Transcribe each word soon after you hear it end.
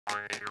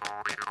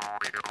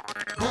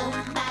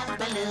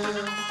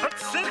Het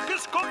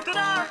circus komt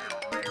eraan.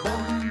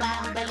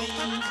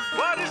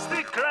 Waar is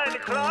die kleine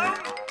clown?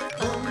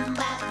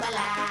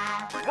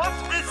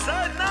 Wat is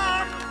zijn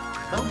naam?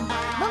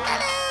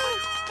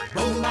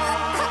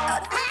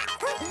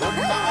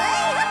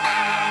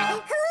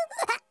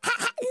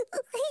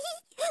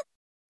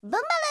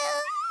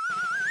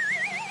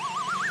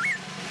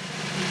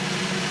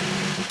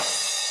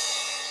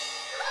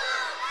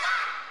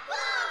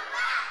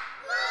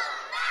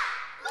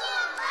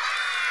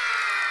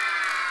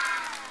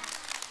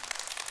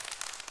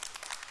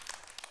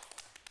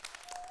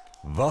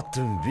 Wat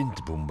een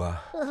wind,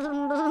 Bumba.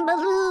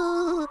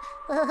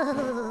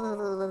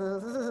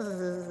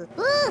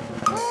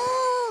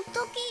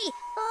 Tokkie!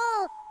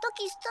 Oh,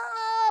 Tokkie,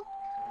 stop!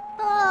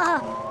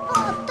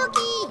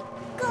 Tokkie,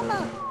 kom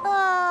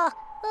maar!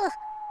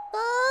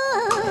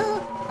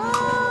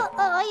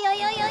 Ai,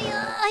 ai, ai, ai,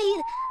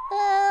 ai.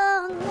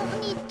 Nog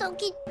niet,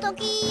 Tokkie,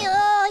 Tokkie.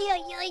 Ai,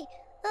 ai, ai.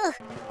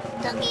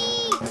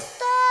 Tokkie,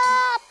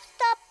 stop,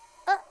 stop.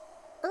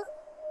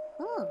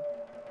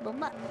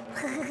 Bumba.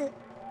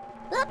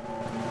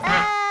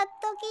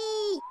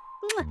 Tokkie.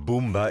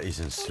 Bumba is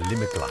een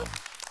slimme clown.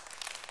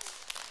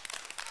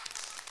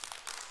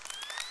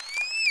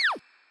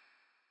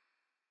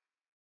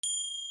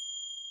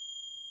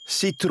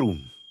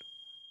 Citroen.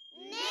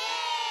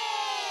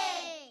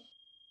 Nee!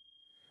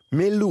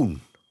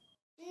 Meloen.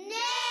 Nee!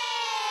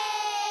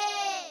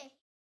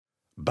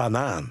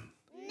 Banaan.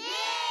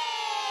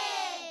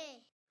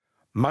 Nee!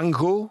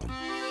 Mango.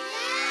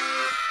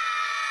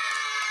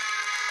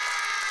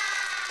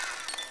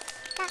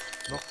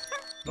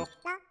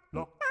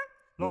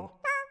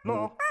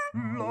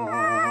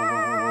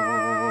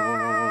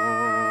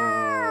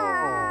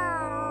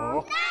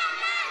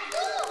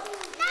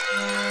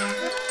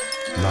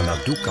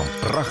 Nanadu kan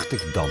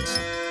prachtig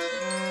dansen.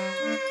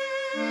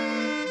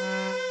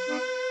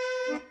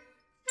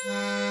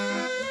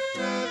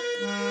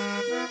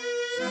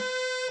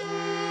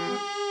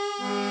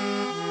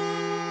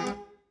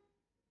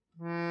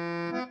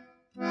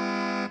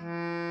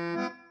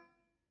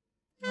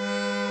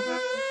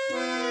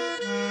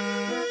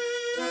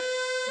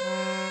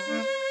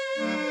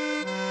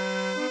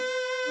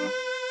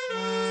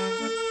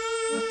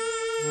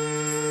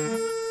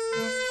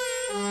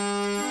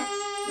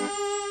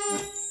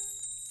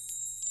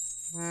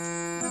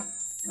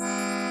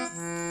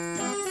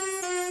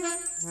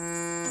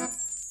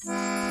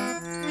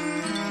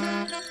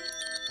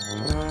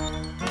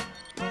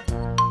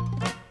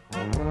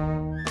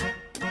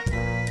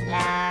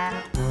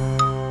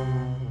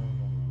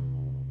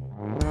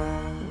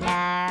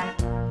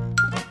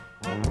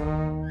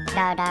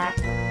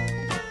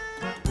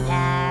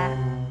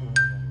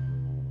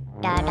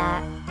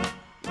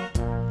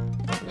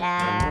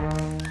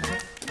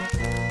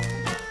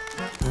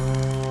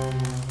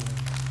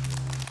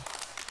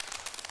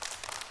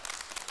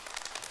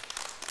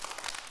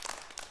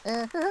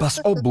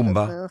 Pas op,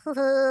 Bumba.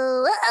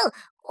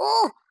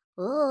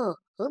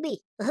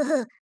 Obi.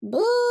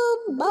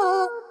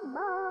 Bumba.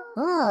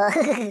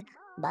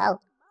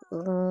 Bal.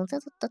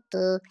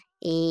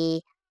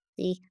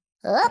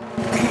 Hop.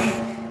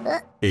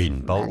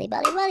 Eén bal. Bali,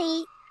 bali,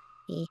 bali.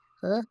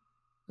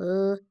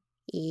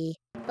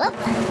 Hop.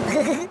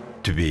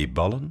 Twee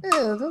ballen.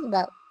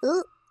 Bal.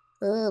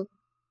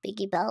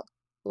 Piggy bal.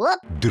 Hop.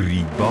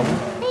 Drie ballen.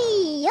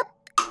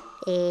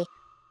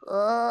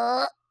 Hop.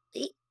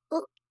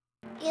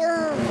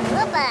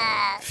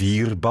 Hoppa.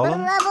 Vier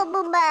ballen. Bravo,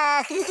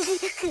 Bumba.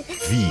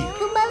 Vier.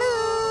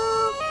 Boombaloo.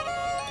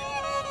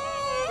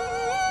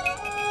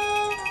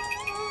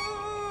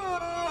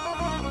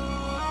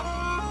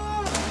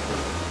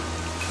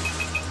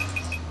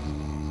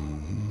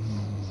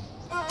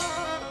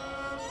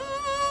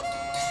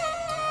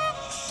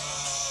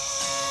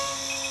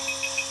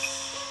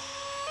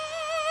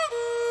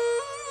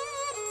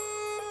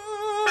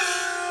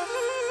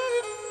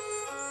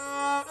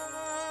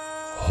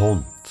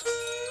 Hond.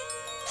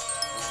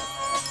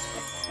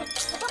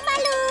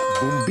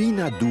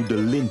 Bombina doet de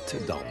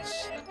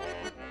lintdans.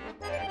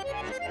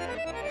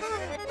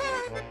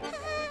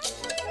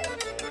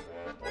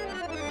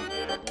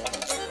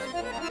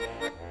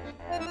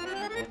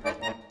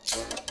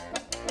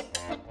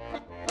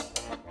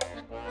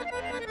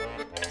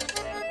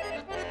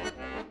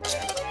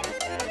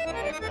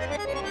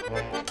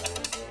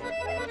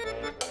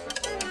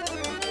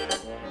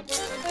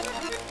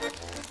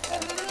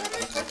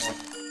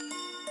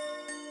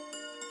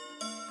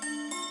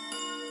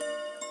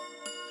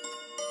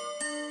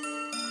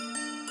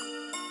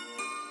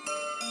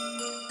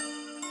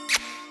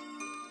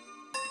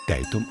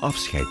 Tijd om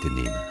afscheid te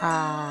nemen.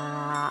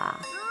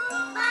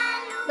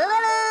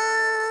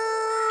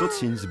 Boombaloo. Tot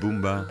ziens,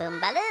 Bumba.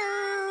 Boombaloo.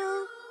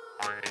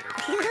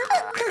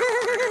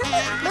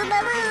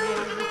 Boombaloo.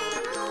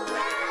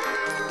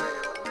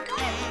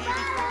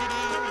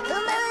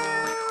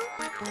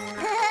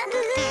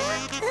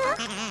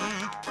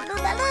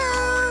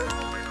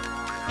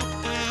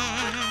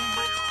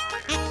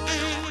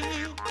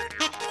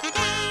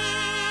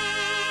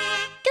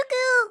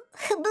 Cuckoo.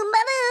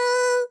 Boombaloo.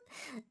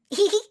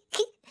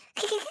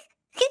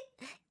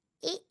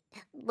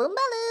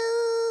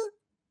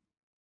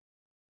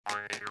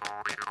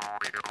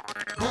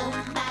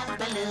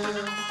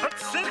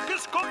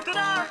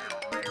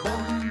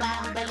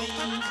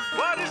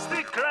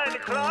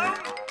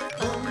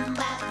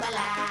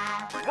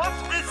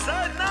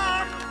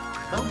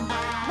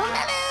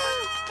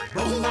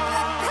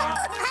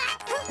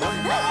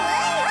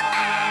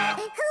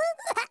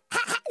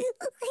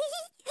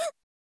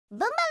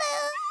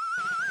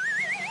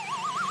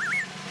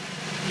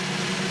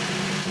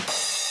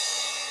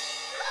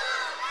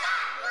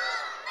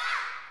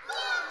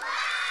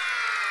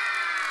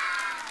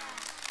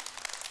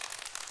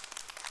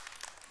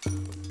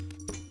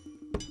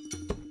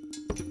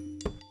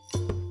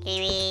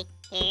 Kiwi,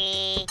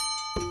 kiwi.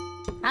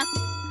 Hap.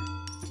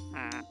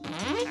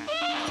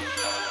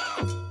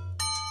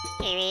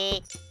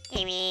 Kiwi,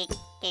 kiwi,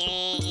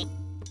 kiwi.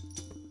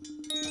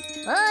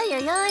 Oi,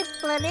 oi, oi,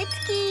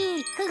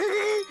 planetski.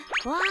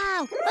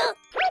 Wauw. Oh,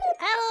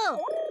 Arrow.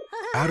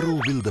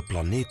 Arrow wil de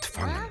planeet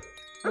vangen.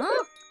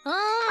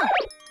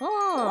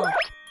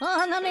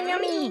 Nummy,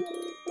 nummy.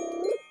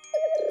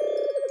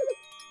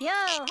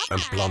 Yo.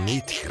 Een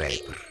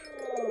planeetgrijper.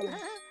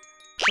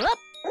 Hop.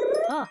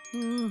 Oh,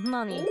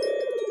 nummy.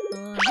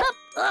 Hop.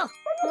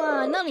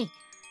 Oh, nummy.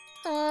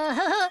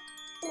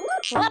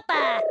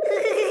 Hoppa.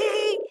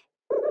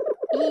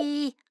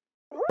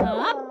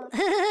 Hop.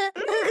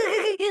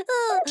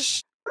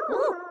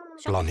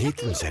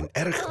 Planeten zijn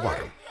erg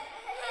warm.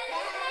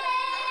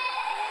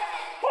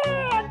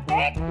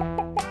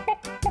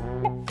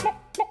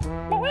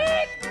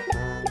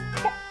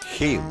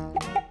 Geel.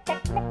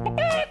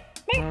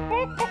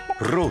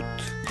 Rood.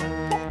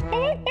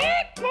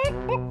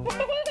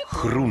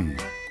 Groen.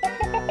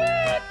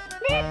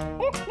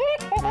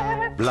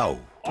 Blauw.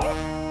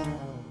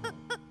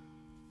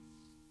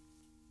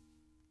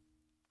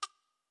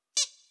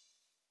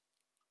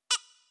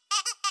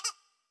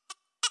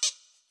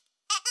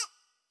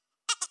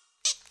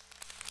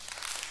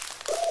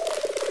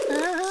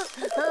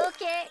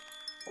 Oké.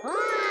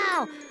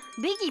 Wauw,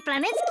 Biggie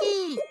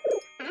Planetski.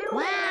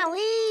 Wauw,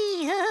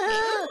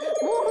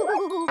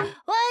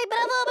 hoi,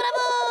 bravo,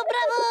 bravo,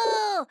 bravo.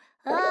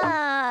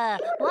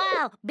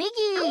 Wauw,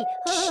 Biggie.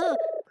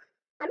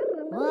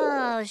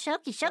 Wow,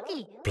 shockie,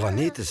 shockie.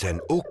 Planeten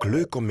zijn ook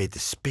leuk om mee te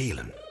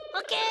spelen.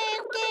 Oké.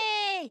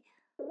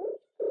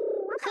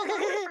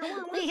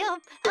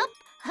 Hop, hop.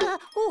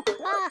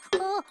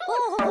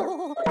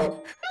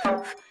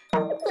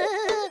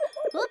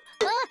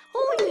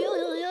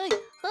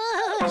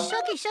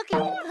 Shockie.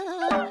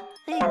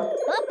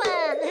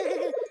 Hoppa.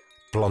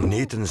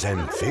 Planeten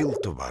zijn veel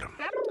te warm.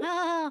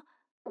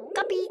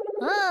 Kappie.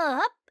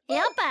 Hop.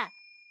 Hoppa.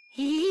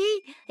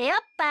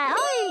 Hoppa.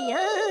 Hoi.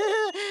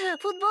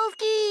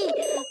 Voetbalski.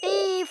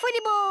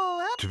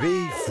 Volleybal.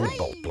 2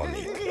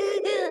 voetbalplaneten.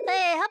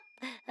 Hop.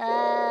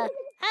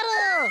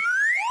 Arrow.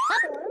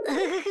 Hop.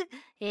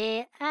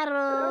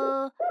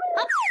 Arrow.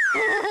 Hop.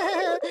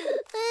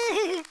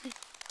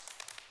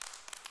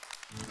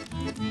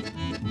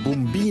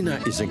 Bombina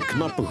is een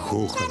knappe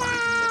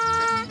goochelaar.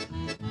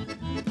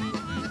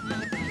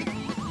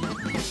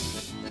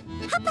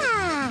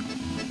 Hoppa.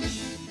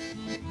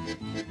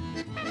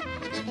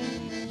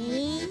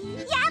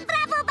 Ja,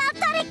 bravo,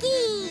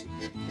 Baltariki.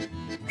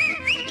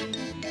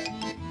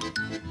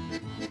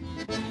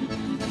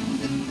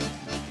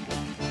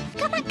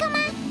 Kom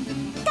maar.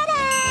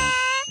 Tada!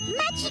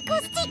 Magico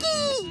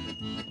sticky.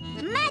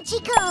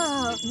 Magico.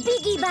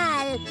 Biggie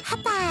bal.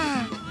 Hoppa.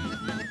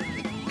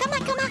 Kom maar.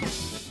 Hoppa.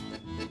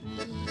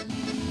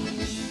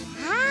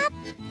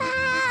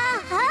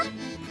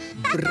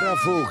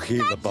 Bravo,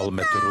 gele bal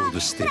met de rode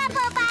stip.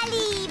 Bravo,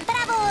 Bali.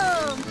 Bravo.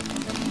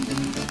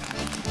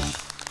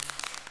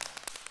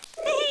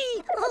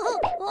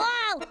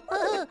 Wauw.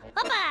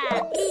 Hoppa.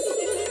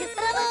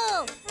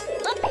 Bravo.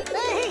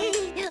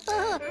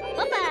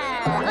 Hoppa.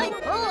 Hoi.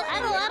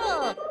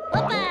 Arrow.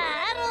 Hoppa.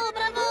 Arrow,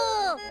 bravo.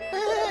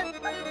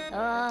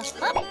 Hop.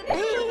 Hoppa.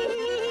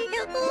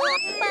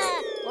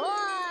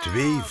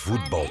 2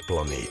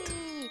 voetbalplaneten.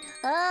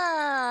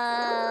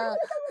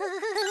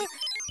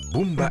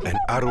 Bumba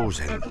en Arrow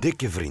zijn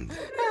dikke vrienden.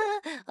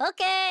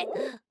 Oké.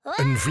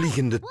 Een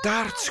vliegende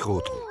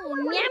taartschotel.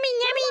 Yummy.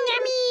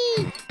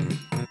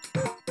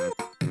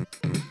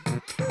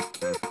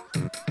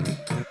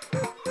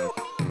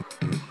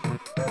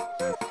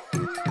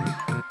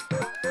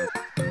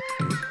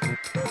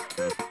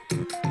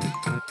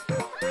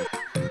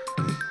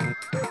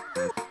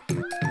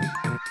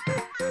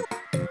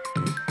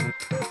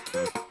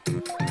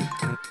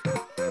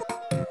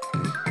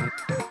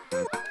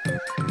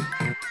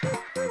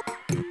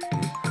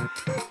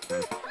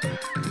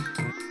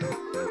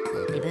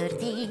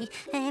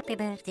 Happy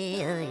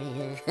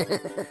birthday.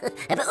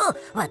 Oh,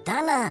 wat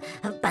dan?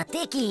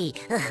 Pateki.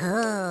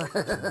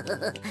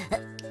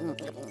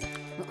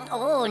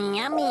 Oh,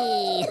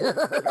 yummy.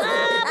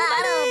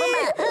 Hallo,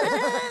 Bumba.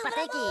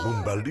 Pateki.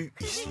 Bumbalu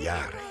is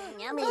jarig.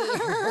 Yummy.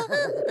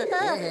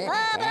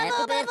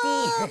 Happy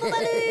birthday.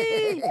 Bumbalu.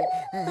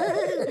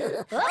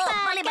 Oh,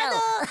 volleybal.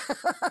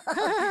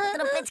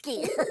 Trompetski.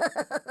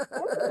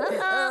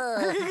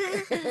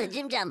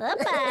 Jim jam.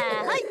 Hoppa.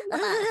 Hoi.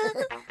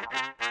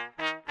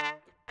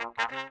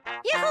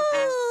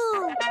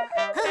 Joehoe!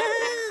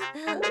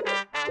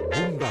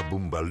 Bumba,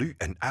 Bumbalu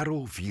en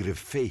Arrow vieren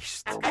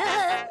feest.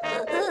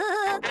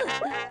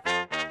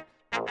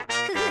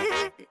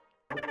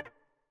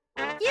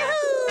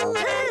 Joehoe!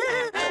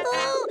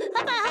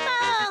 Hoppa, hoppa!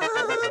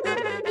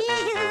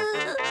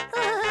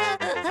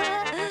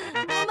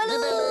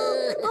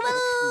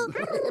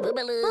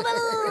 Boebaloo!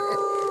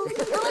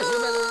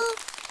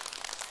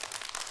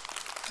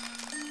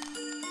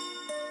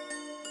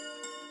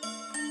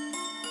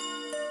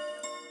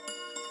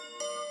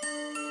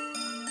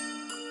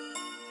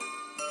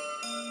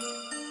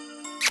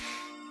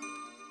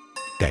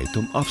 Tijd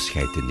tijd om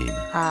afscheid te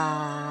nemen.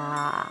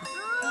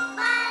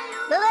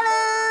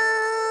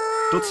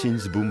 Bumbaloo! Tot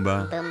ziens,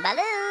 Bumba.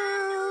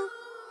 Bumbaloo!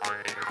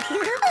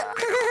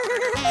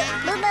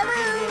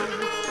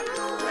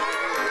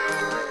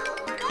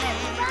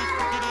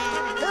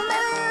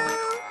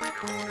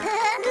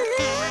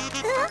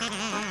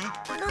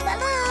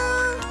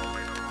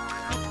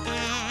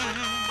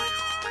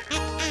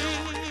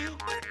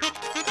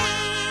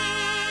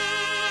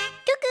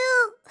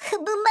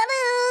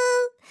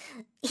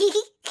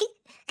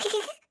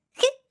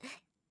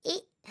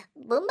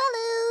 Bumbaloo!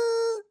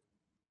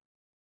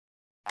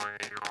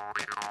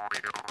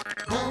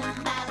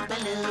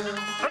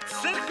 Het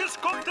circus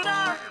komt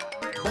eraan.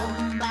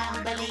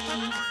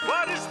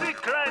 Waar is die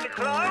kleine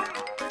clown?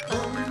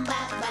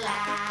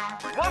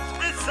 Wat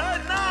is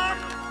zijn naam?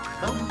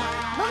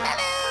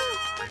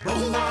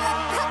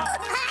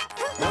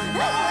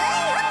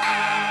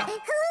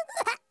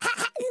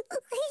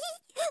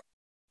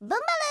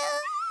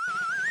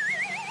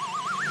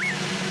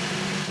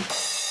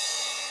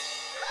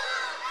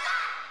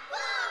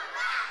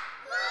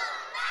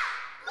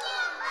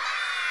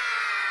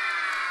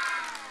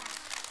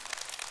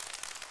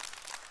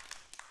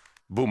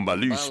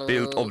 Bumbaloo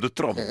speelt op de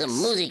trommels.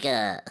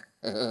 Muzika.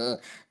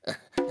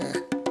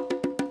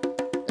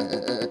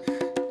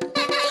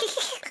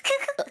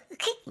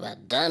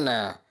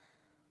 Madonna.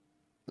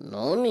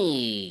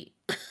 Noni.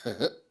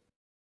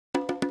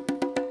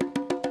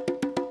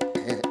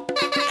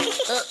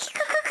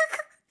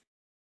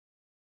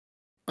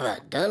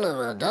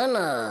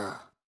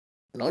 Madonna.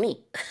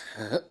 Noni.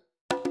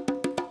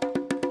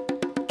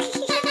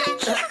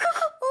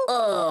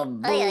 Oh,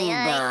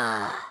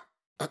 Bumba.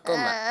 Kom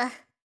maar.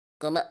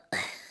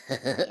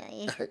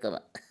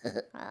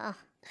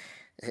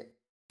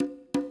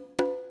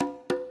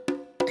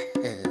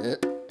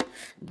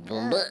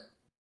 Bumba.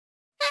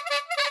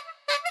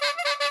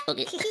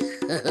 Oké.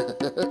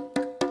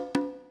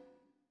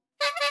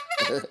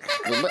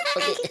 Bumba,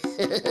 oké.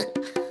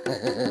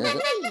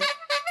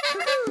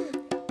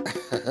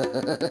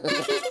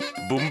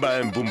 Bumba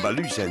en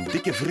Bumbaloo zijn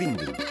dikke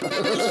vrienden.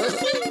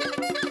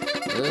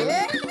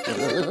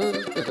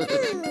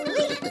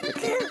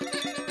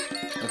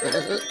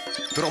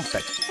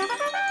 Trompet.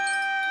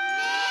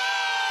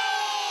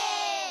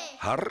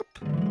 Harp.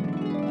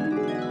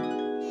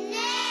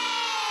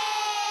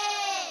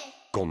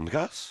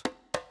 Congas.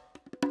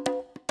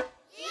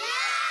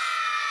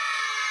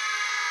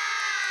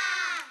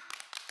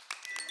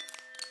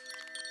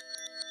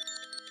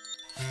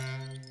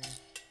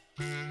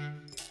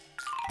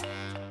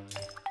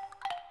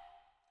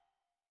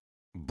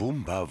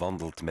 Bumba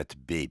wandelt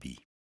met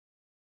Baby.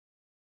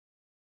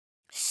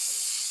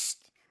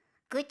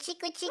 Kuchi.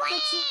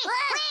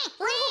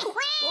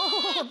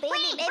 Oh,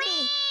 baby.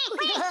 Baby.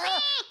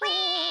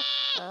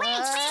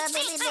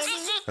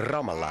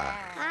 Rammelaar.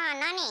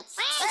 Nani.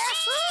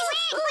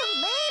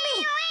 Baby.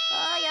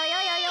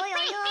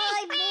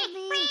 Oi,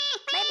 baby.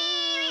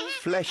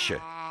 Flesje.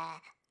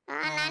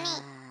 Nani.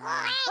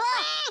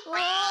 Oh,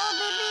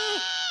 baby.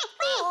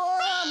 Oh,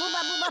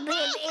 Bumba,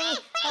 baby.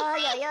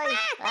 Oi.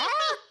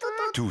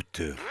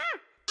 Toeter.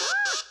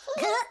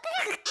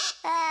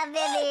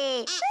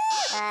 Baby.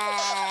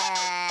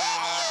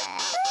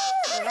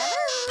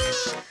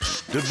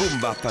 De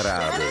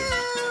Bumba-parade.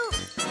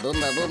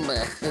 Bumba.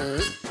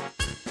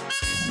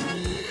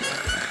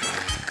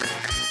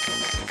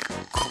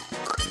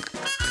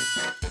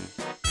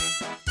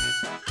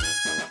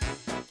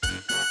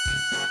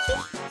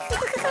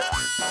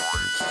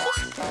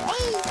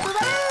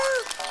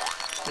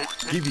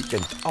 Kiwi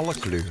kent alle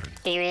kleuren.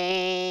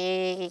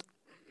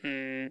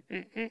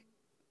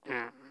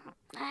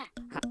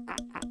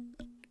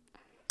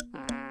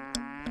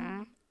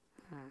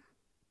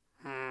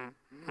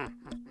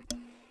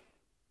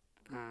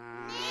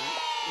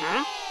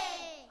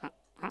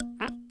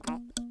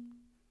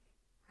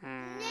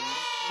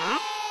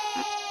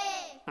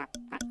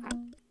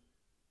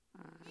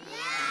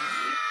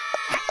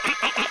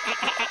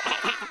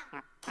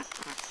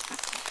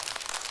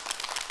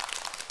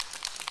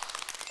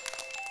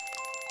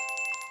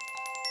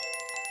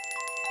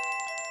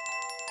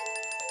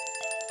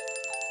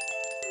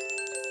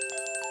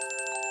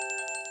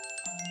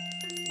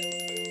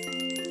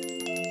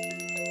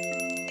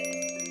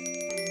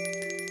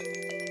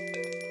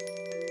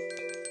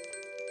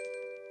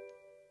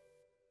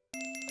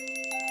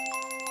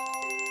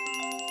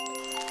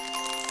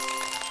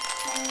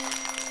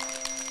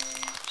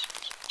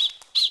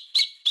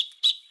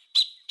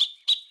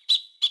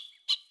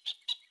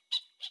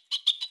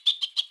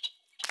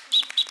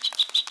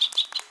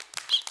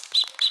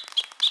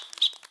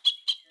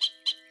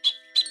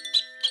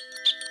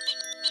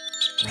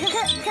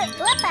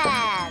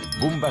 Hoppa!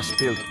 Bumba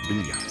speelt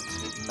biljart.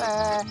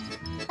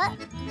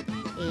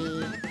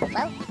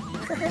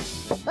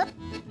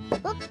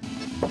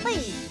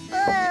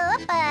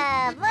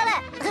 Hoppa, voilà.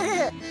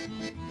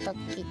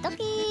 Toki.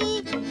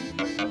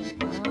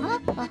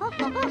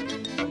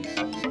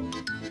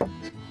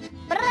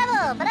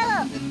 Bravo.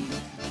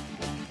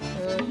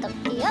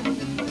 Toki, hop.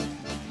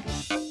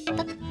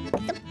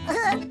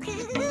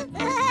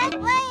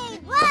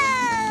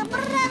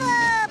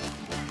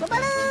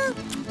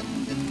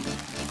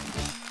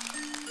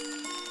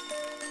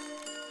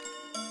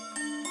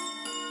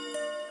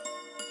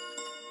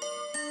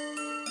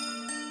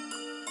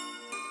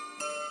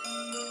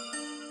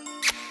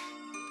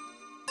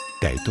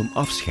 Tijd om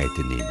afscheid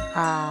te nemen.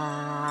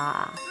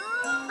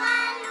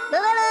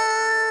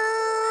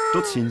 Bumbaloo!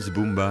 Tot ziens,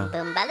 Bumba.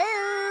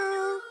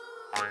 Bumbaloo!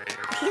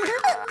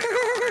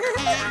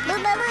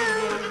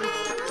 Bumbaloo!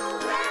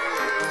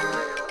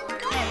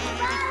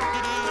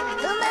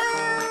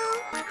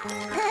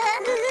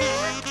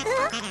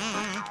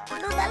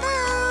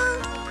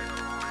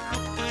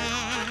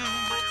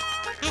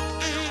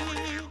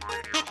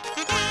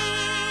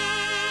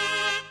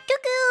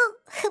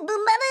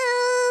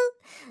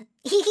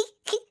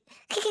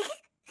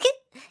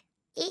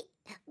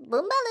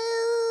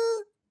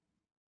 Bumbaloo!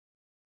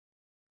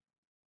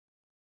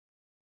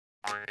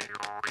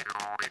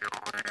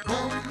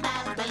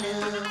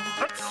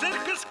 Het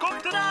circus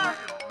komt eraan.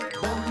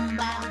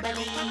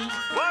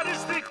 Waar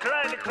is die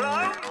kleine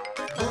clown?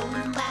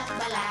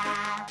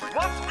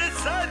 Wat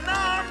is zijn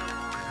naam?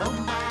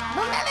 Bumbaloo!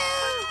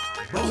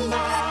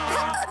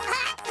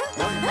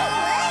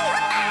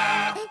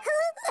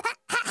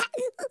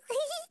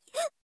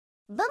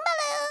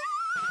 Bumbaloo!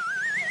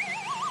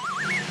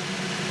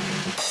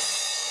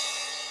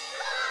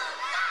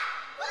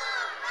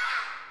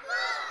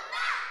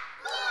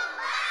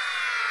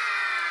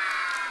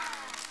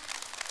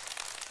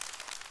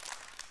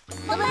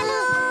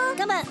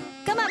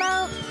 Kom maar,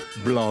 bal.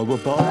 Blauwe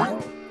bal.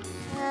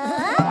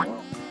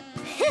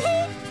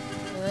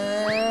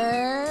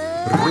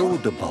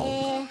 Rode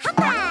bal.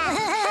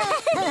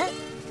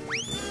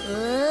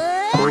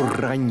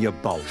 Oranje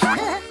bal.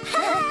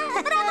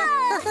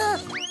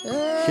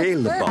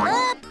 Gele bal.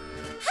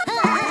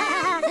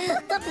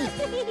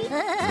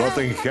 Wat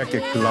een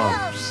gekke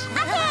clowns.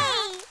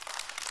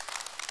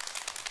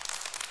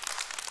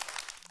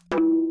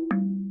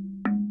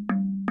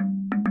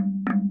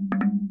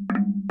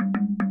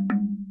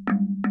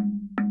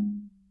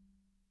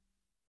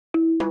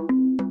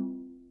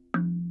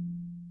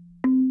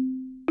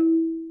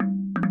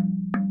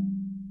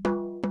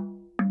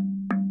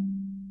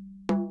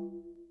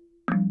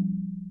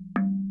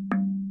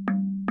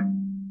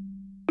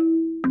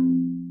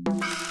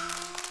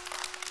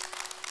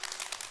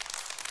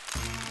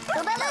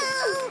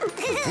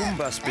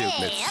 Bumba speelt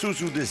met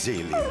Suzu de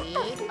zeeleeuw. Oh,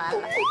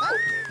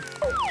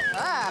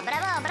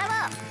 bravo,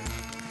 bravo.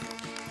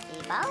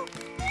 Die bal.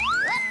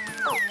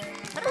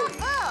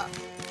 Bravo.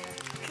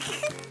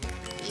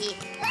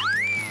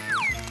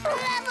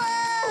 Bravo.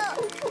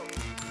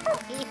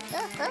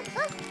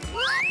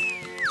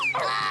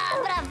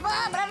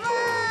 Bravo, bravo.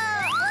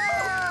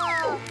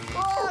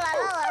 Oh, la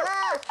la la la.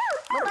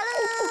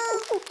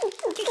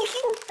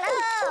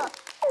 Bravo.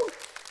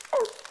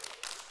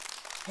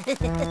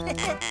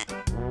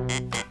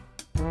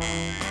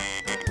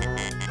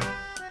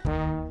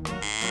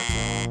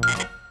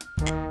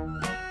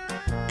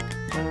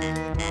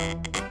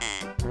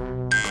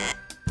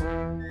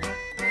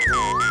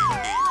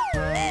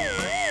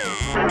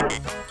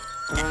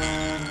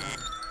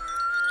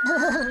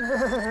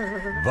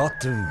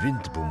 Wat een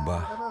wind,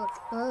 Bumba.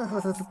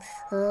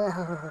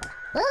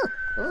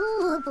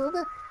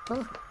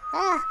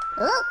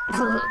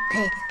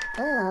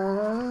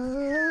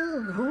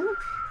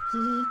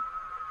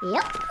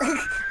 Ja.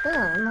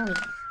 Mooi.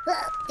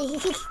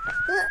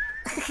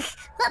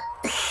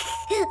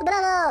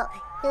 Bravo.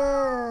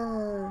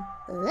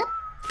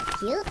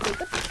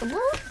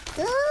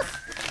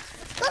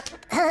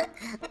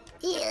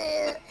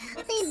 Hey,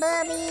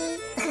 Bobby.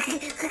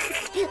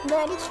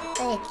 Bobby.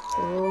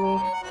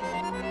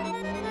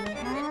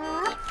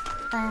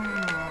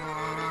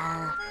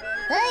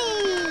 Hey.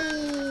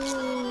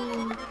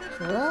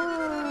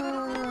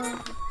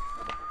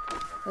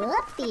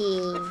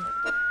 Hoppie.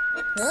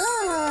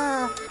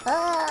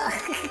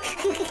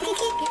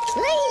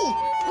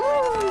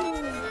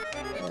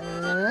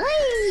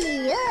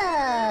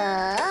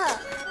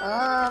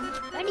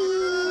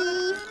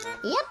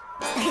 Yep.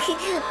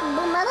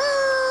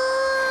 Bumbaloo.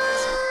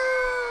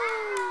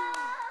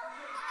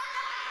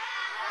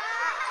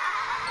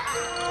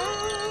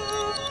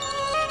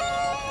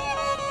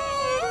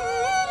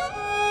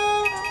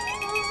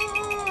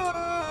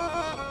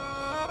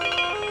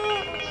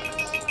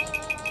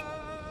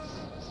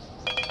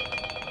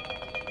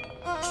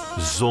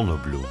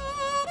 Zonnebloem.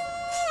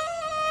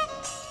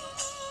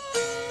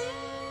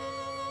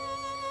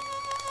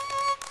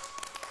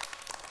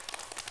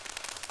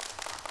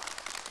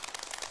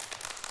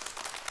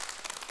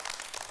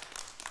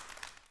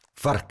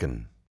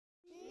 Varken.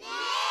 Nee.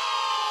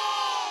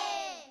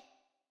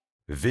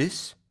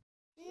 Vis.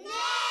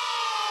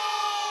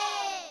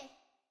 Nee.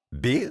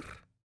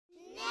 Beer.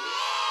 Nee.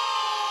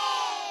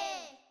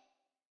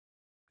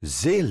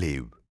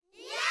 Zeeleeuw.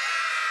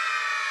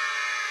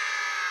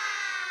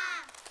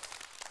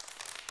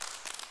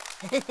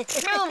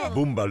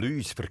 Bumbaloo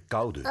is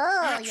verkouden.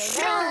 Oh,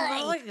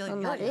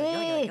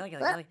 Bumbaloo.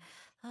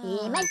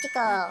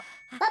 Magical.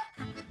 Hop.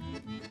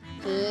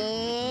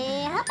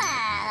 Hoppa.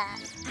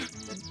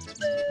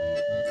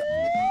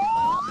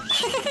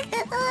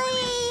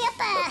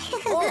 Hoppa.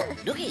 Oh,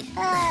 Doekie.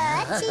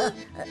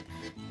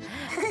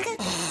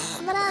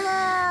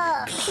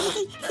 Bravo.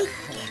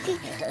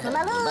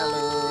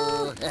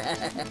 Bumbaloo.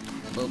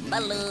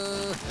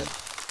 Bumbaloo.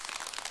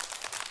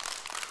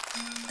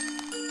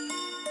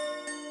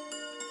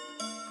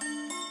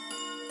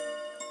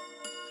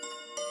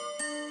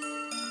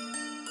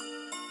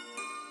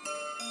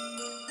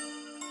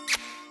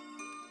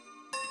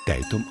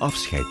 tijd om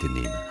afscheid te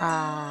nemen.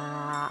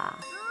 Ah.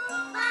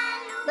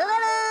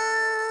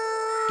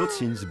 Bumbaloo. Tot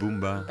ziens,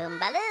 Bumba.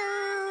 Bumbaloo.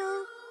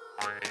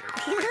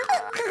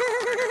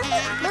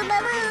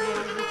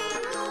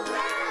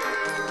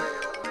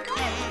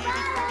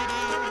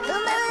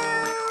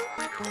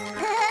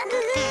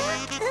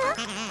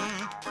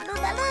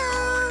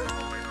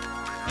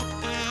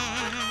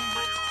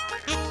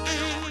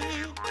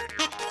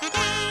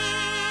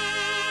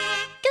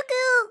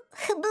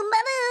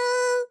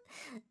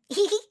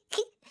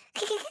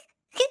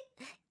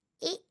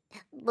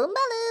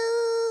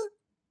 Bumbaloo.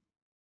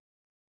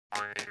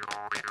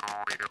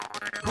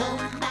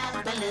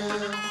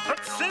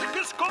 Het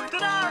circus komt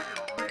eraan.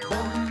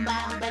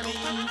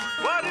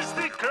 Waar is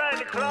die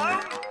kleine clown?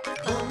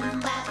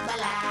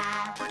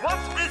 Wat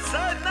is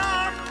zijn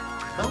naam?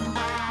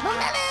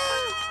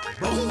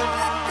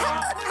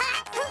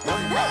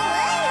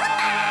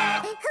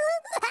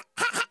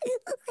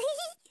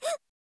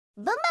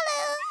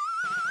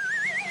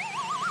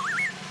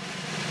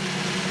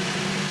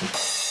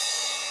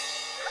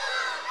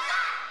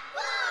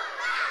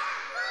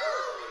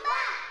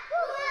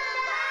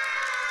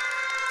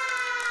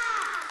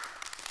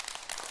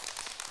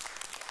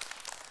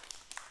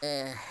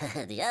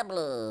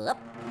 Diablo, hop.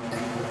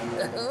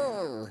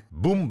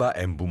 Bumba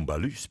en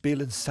Bumbaloo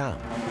spelen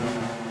samen.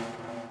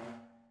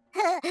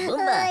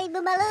 Bumba. Hoi,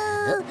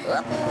 Bumbaloo.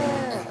 Hop.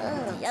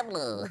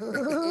 Diablo.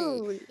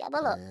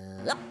 Diablo.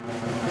 Hop.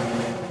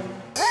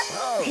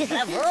 Oh,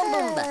 bravo,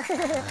 Bumba.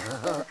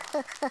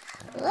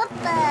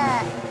 Hoppa.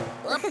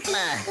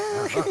 Hoppa.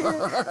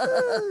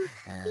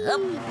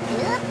 Hop.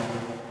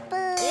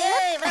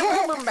 Hey,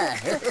 bravo, Bumba.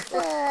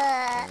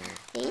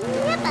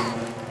 Hoppa.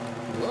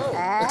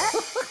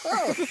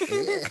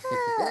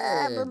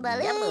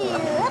 Bumbaloo.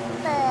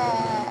 Hoppa.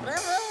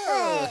 Bravo.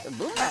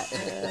 Bumba.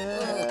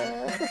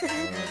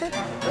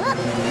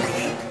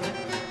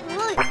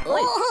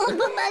 Oi,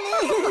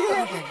 Bumbaloo.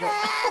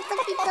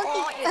 Toki,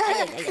 toki.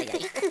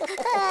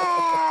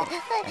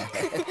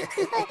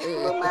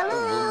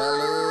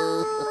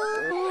 Bumbaloo.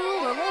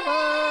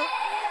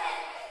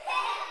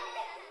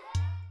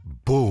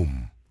 Boom.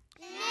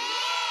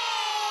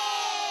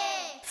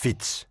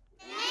 Fiets.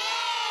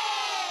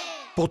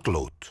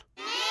 Potlood.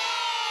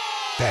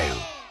 Pijl.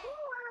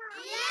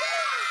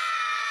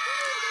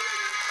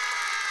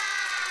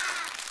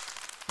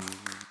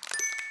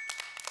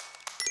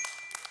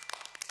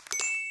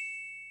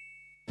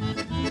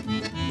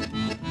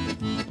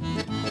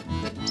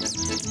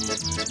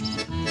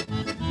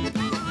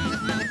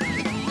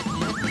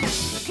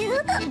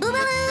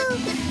 Bumbaloo.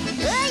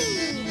 Hoi.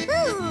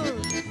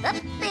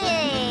 Hoppe.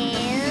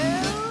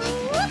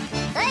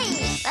 Hoi.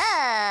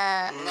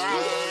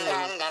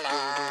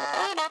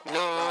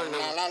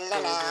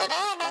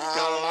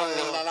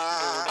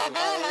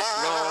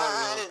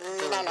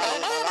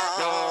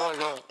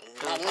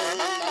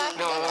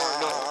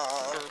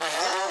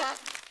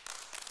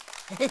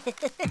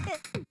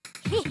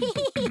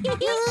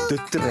 De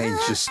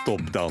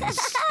treintjesstopdans.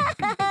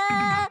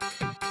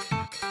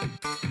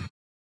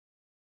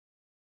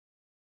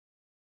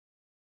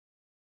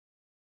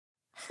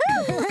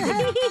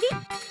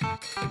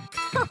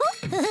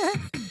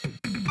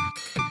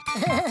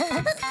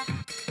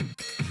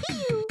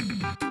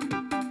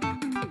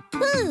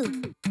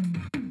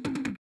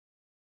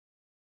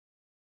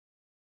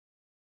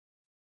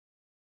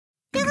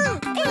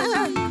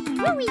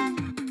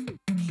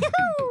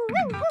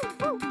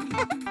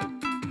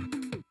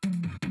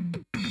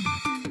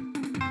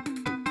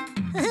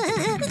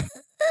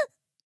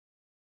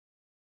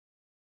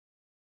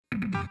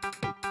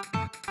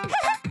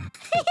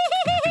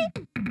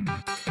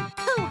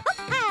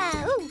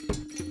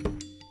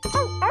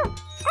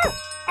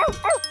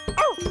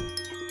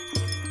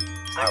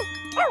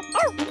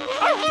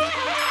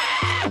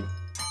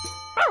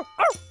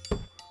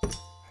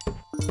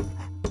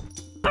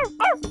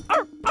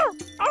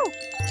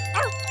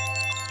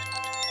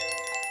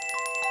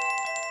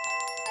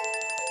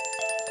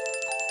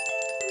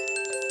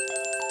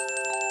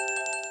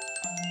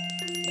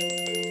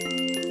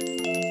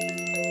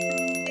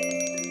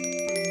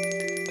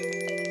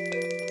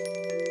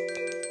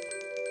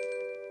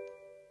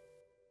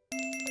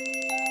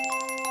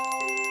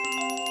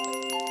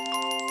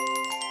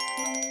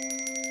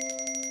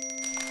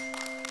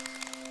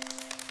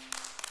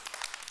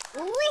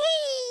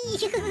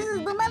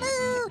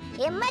 Bumbaloo,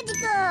 è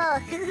magico!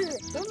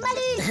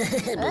 Bumbaloo!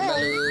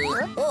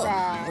 Bumbaloo!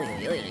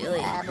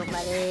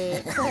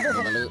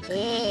 Bumbaloo!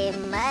 È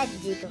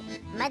magico!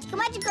 Magico,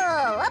 magico!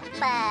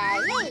 Oppa!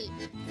 Yay!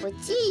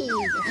 Fuci!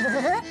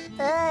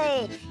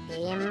 È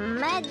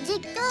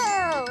magico!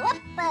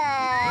 Oppa!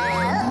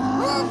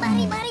 Oh,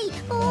 bari, bari!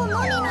 Oh,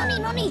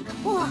 noni!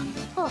 Oh,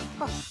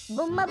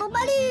 Bumba,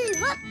 Bumbaloo!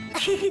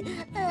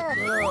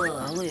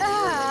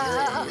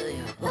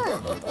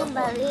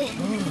 Bumbaloo!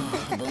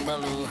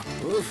 Bumbaloo.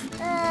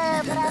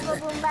 Bravo,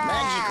 Bumba!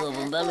 Magico,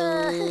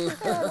 Bumbaloo.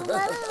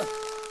 Bumbaloo!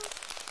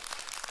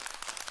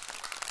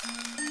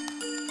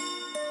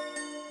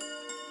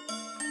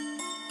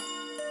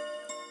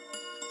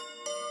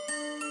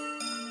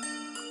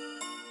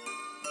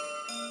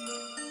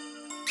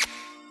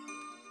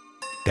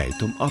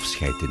 Tijd om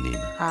afscheid te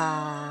nemen.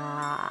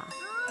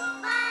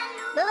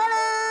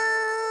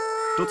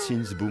 Bumbaloo. Tot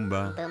ziens,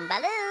 Bumba.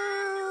 Bumbaloo.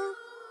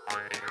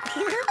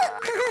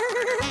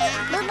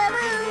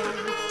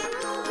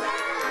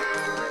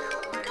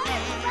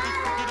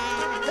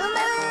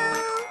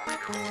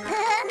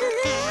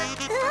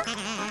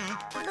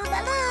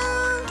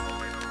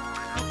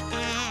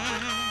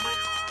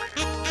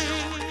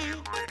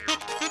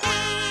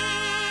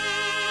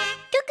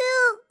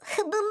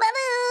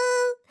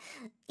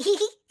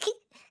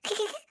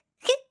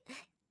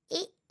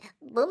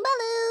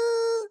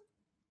 Bumbaloo.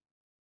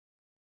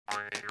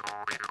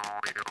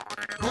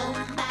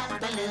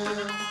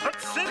 Het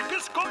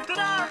circus komt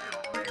eraan.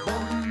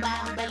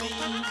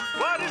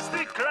 Waar is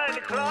die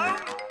kleine clown?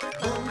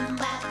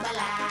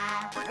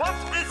 Wat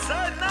is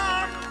zijn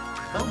naam?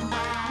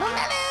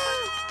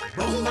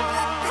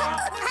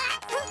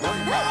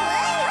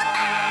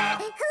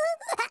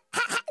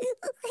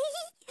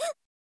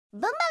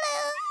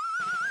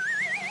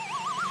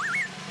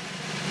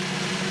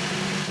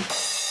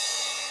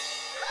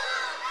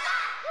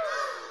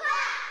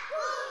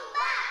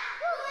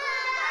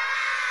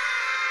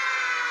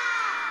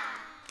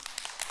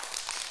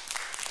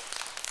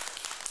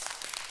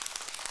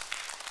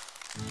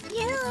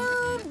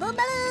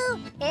 Bumbaloo,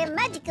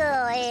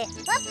 magical,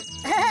 hop,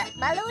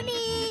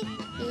 balloony,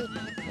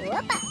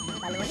 hoppa,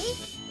 balloony,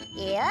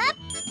 yep,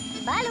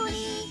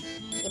 balloony,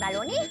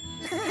 balloony,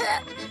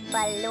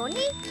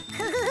 balloony,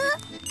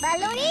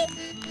 balloony,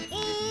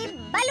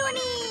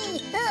 balloony,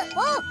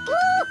 oh,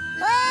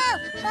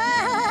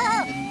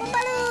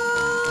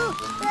 Bumbaloo,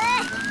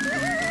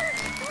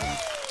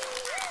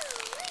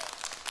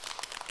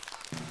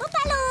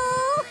 Bumbaloo.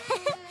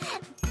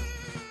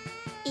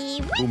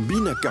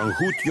 Bombina kan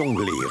goed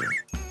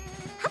jongleren.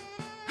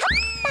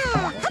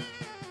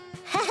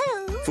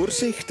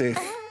 Voorzichtig.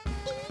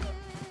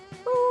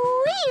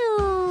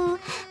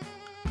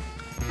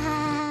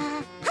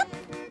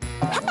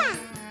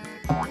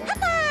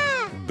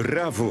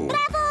 Bravo.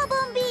 Bravo,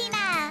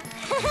 Bombina.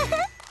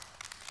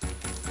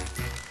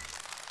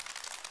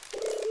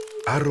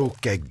 Arro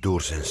kijkt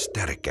door zijn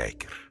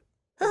sterrenkijker.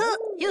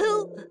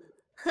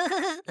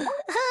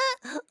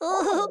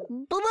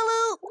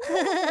 Bumbaloo.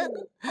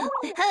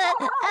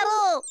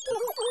 Hallo.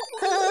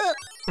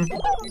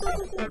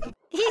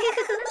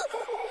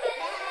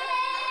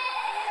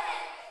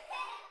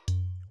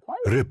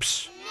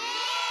 Rups.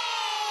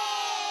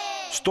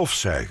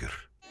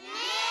 Stofzuiger.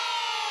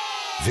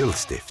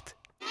 Vilstift.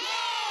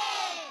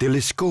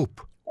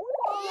 Telescoop.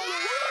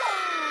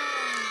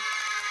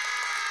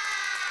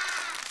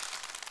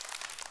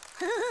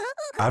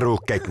 Arro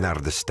kijkt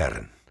naar de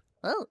sterren.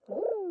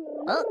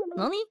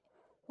 Nani?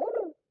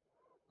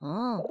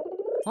 Oh,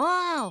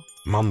 wow.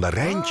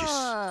 Mandarijntjes.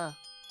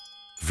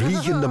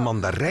 Vliegende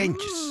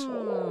mandarijntjes.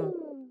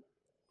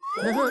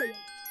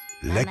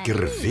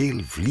 Lekker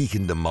veel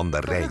vliegende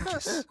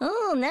mandarijntjes.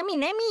 Oh,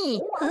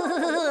 nami.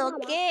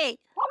 Oké.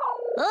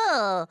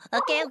 Oh,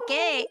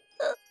 oké.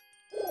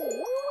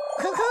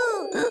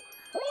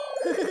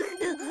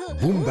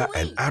 Bumba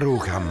en Arro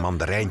gaan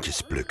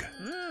mandarijntjes plukken.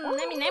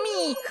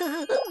 Nami.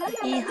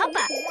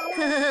 Hoppa.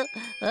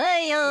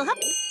 Hoi, hop.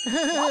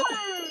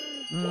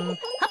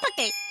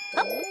 Hoppakee.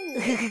 Hop.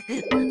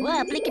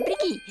 Wah,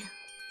 prikkie.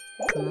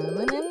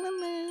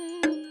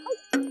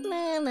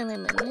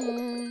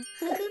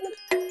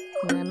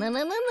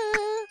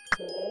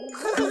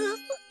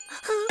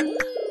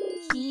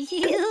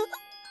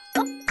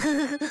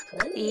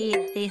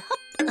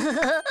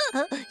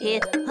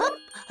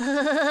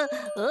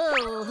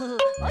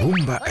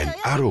 Bumba en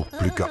Arro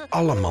plukken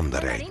alle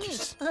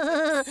mandarijntjes.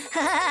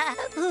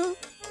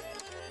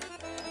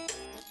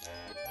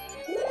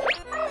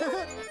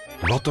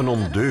 Wat een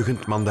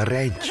ondeugend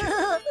mandarijntje.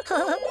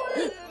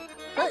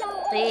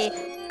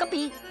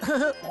 Koppie.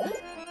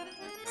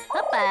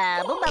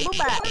 Hoppa, Bumba.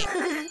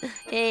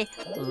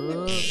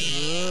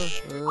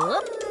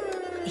 Hop.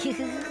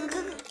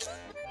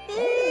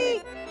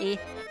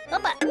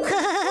 Hoppa.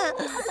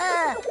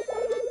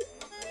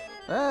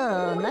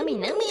 Oh,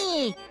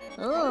 nami.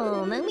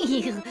 Oh,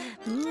 nami.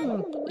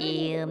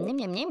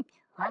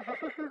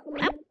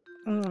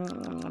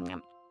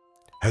 Nyam.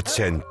 Het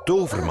zijn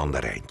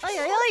tovermandarijntjes.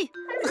 Oi.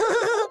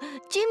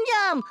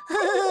 Chimjam.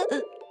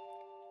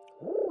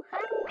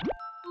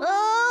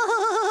 Oh,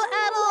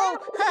 Arro.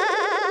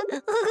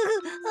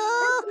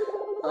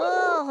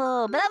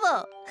 Oh,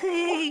 bravo.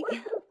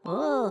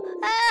 Oh.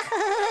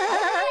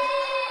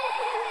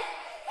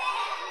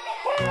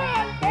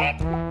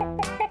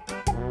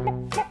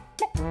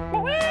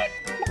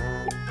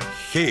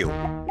 Geel.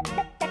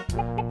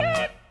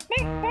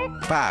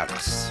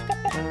 Paars.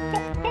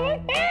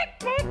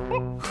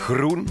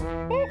 Groen.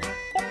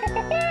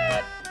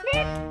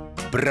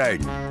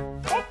 Bruin.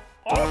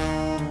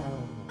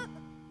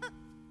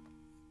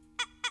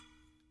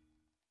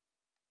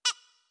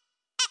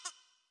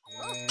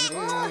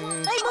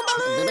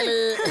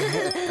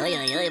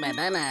 Hoi,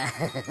 Baba.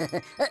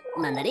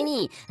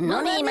 Mandarini.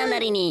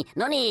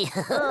 Noni.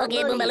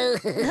 Oké, Bumbaloo.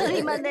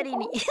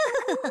 Mandarini.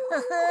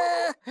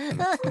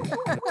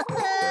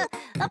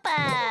 Hoppa.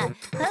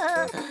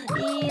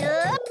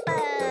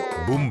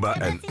 Bumba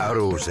en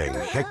Arro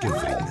zijn gekke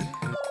vrienden.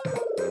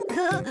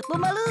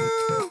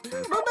 Bumbaloo!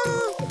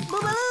 Bumbaloo!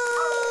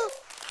 Bumbaloo!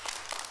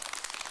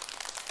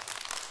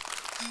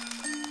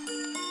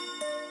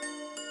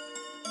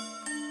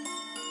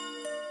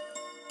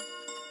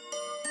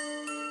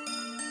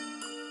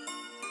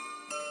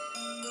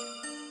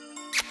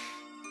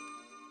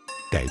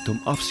 Tijd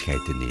om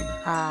afscheid te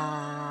nemen.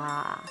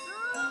 Ah.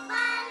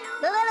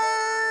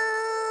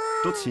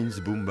 Bumbaloo! Tot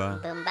ziens, Bumba.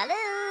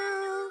 Bumbaloo!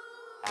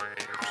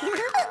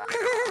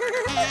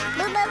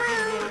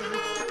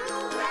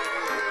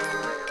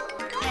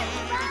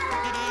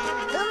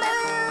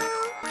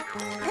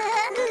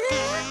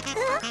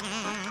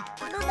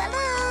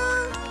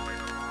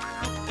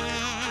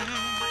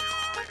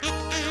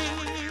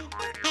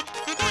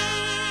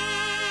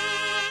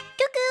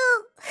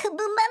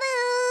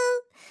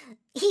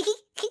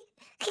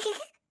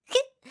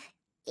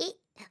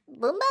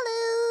 Bumbaloo!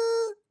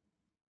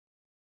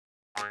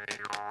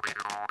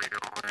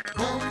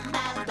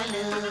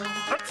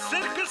 Het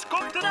circus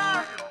komt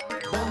eraan.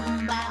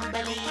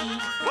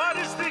 Waar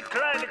is die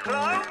kleine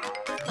clown?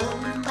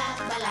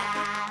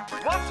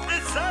 Wat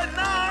is zijn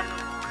naam?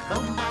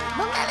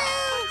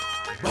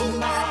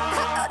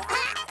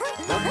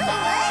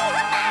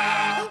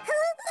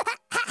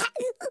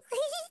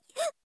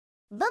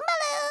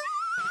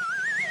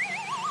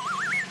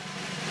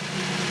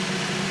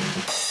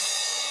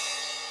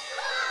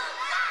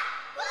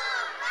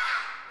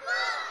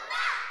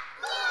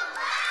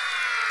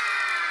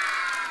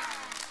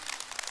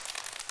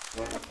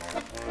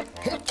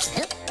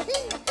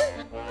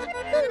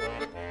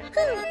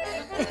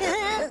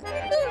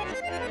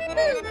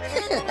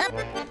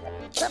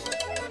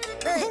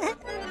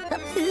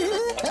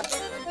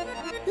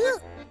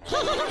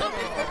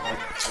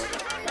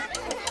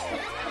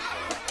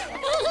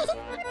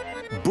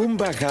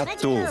 Bumba gaat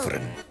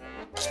toveren.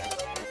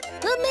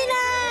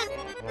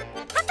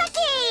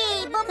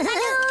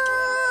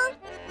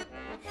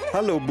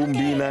 Hallo,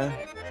 Bumbina.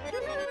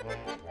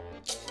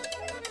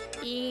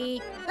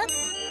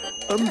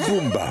 Een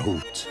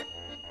Bumba-hoed.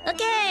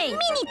 Oké.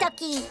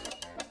 Mini-tokkie.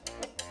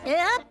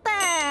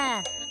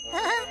 Hoppa.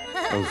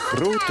 Een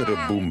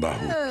grotere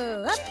Bumba-hoed.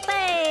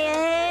 Hoppa.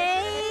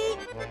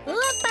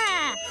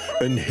 Hoppa.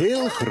 Een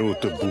heel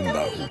grote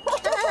Bumba-hoed.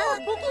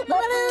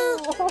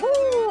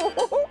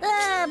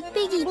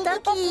 Piggy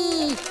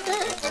Tokkie.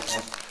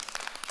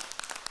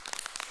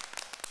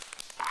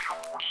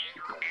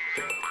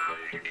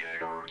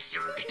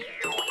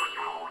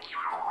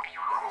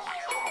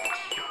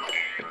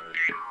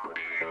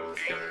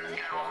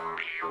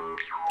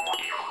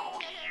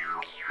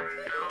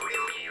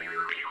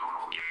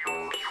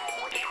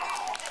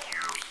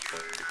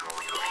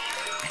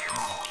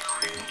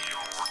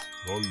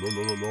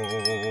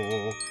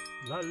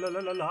 La la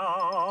la la la. La la la la la.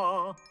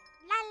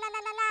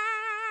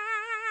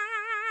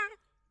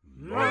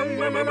 La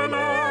la la la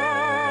la.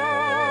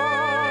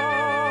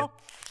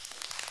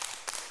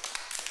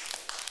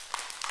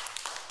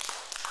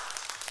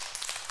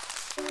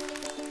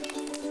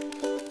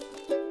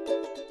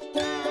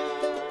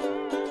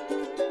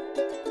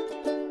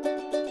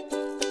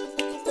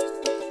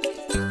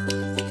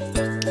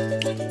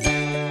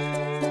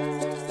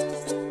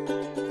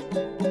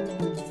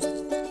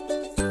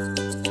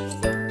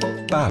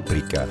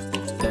 Paprika.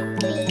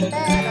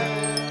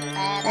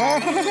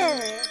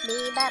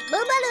 Biba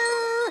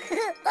Bumbaloo.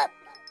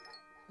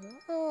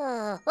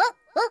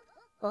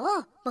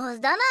 Oh, wat is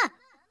dat nou?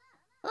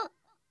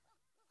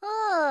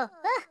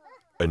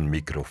 Een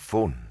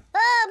microfoon.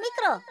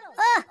 Micro.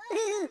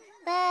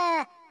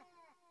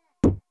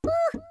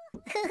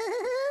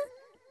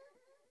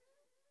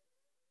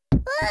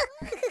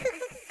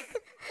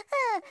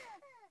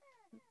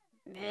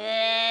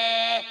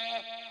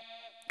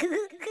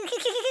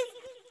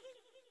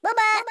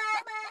 Baba.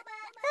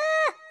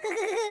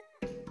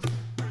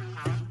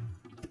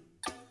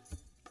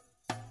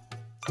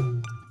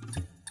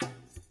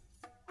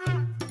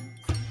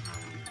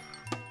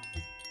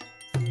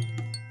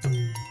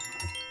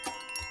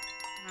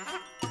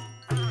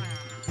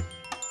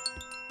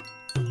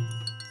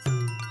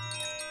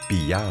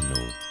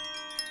 Piano.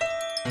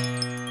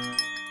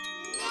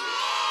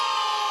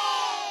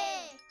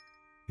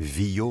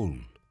 Viool.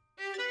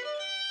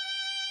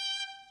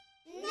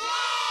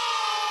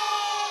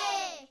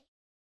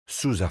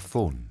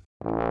 Sousafoon.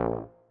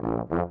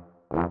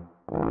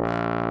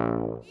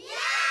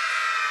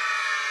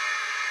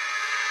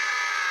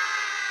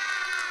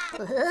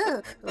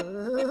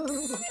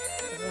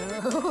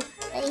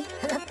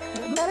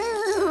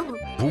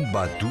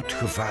 Bumba doet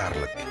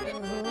gevaarlijk.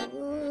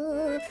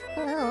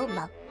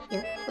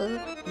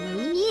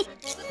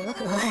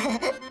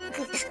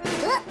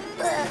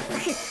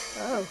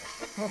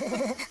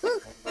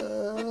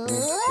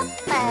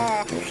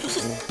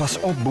 Pas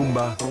op,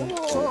 Bumba.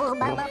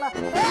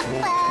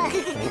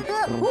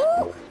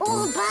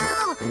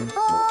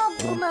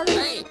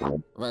 Hey,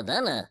 wat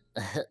dan?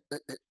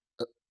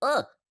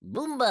 Oh,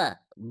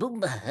 Bumba.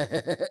 Bumba.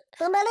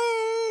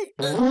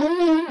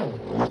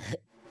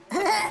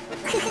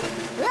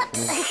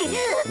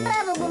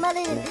 Bravo,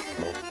 Bumbaloo.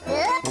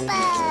 Hoppa.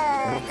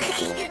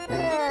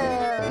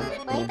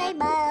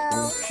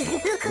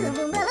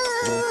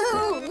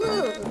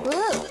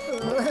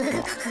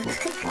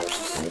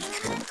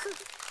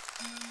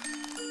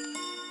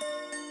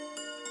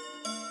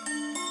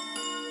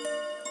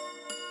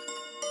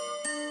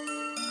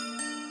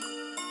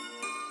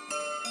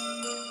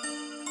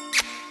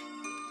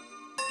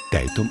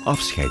 Tijd om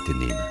afscheid te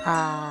nemen.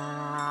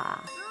 Ah.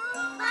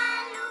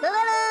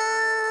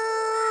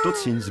 Bumbaloo. Tot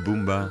ziens,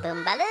 Bumba.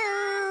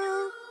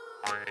 Bumbaloo.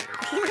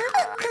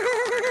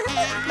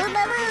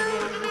 Bumbaloo.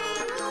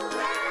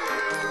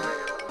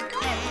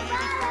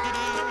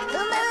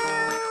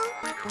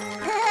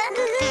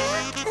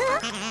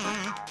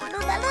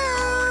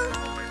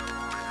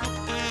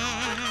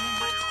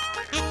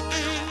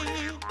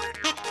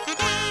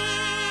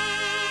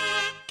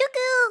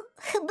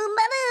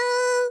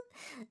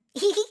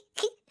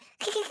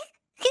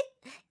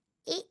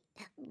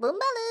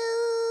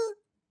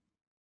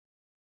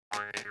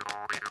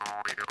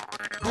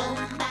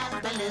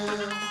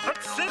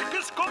 Het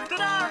circus komt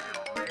eraan.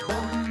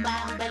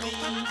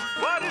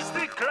 Waar is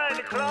die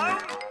kleine clown?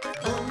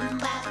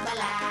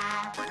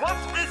 Wat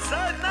is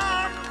zijn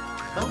naam?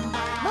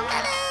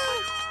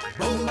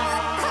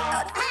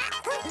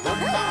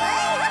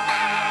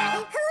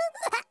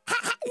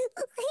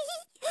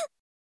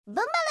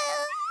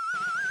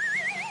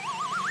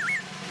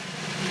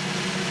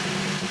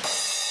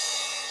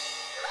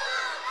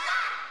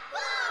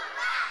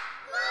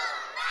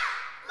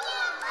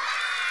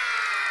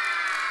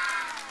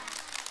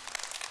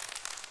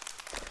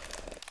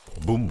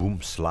 Boem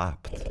Boem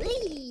slaapt.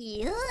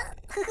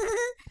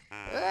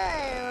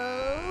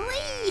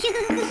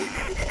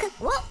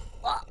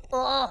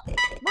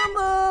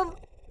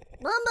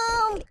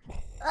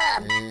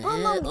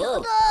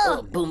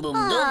 Boem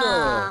boem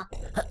dodo.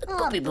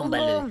 Koppie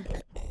boembaloo.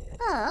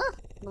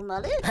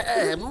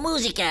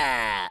 Musica.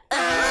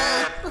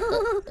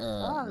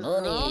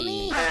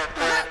 Noni.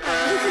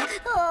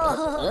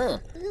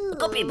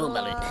 Koppie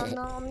boembaloo.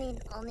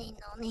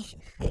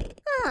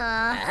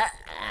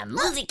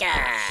 Musica.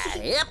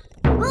 Yep.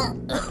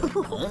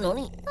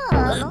 Noni.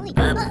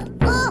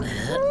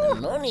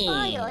 Noni.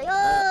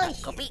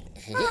 Koppie.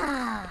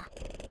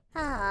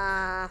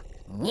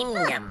 Nim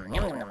nyam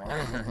nyam nyam.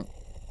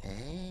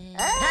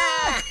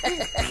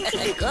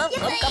 Kop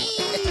kop kop.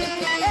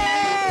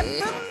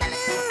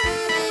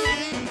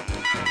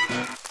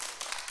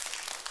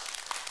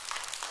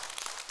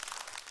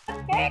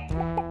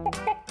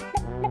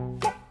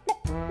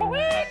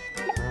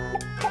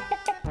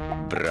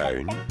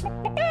 Bruin.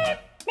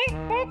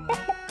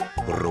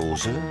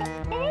 Roze.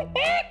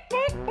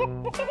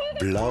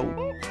 Blauw.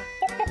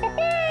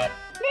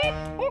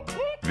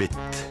 Wit.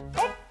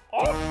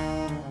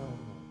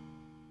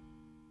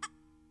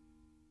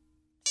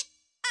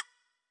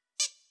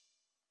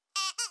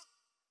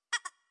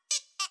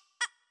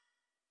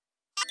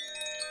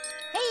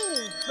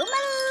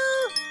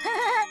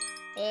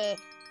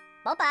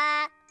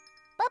 Papa.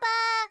 Papa.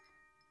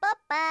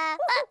 Papa.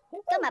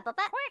 Kom maar,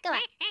 papa. Kom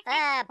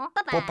maar.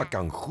 Papa. Papa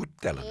kan goed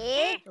tellen.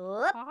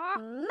 Hop.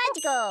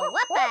 Magical.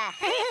 Wappa.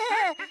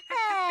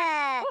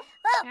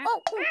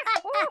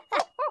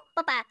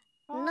 Papa.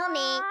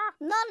 Nonny.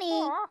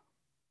 Nonny.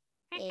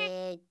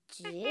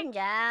 Jim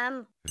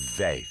Jam.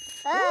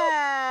 5.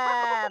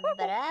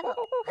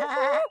 Bravo.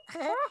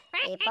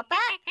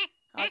 Papa.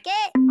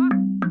 Oké.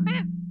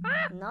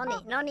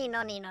 Nonny, nonny,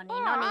 nonny, nonny,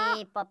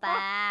 nonny,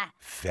 papa.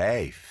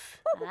 5.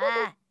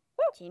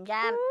 Jim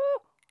Jam.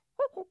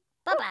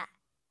 Papa.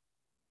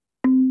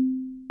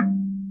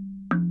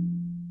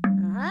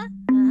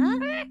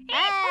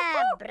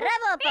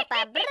 Bravo,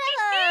 papa,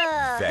 bravo.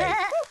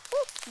 5.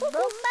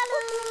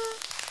 Bumbaloo.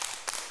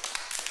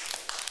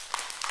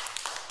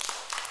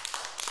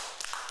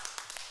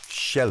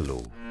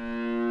 Cello.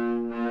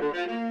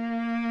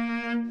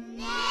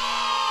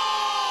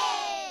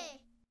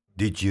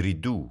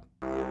 Didgeridoo.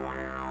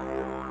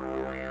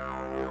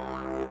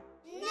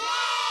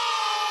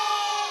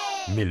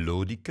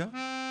 Melodica.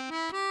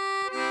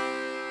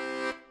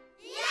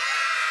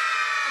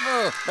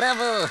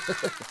 Bravo.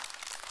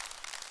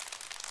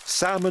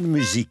 Samen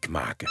muziek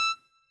maken.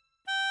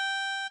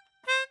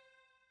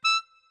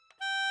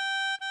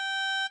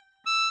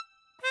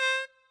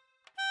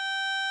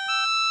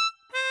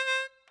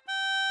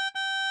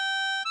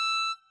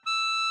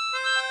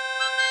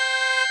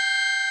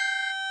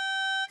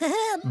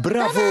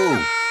 Bravo!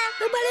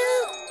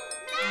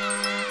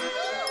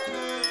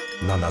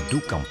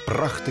 Nanadou kan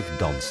prachtig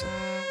dansen.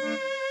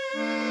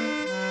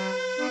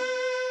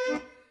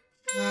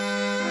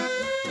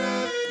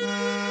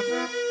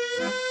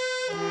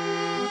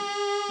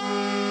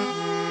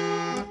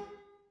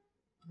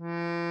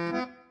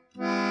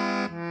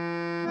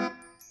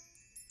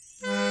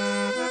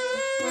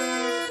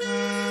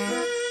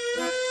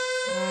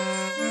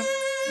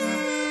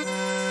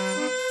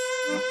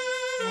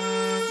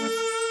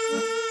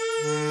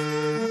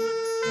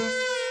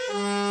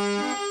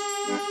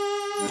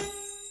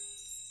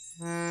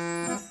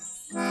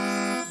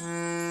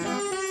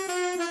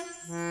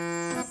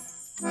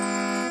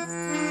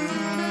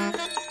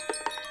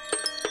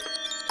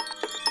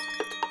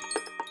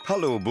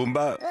 Hallo,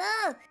 Bumba.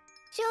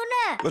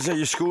 Schoenen. Waar zijn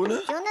je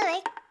schoenen?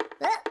 Schoenen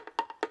weg.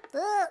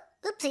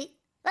 Oepsie.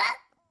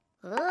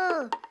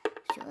 Schoenen.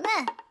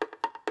 Schoenen.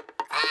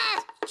 Hey,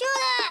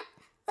 schoenen.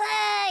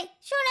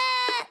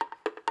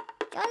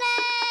 Schoenen.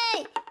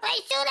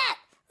 Hey, schoenen.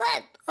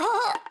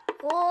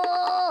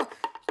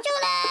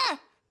 Schoenen.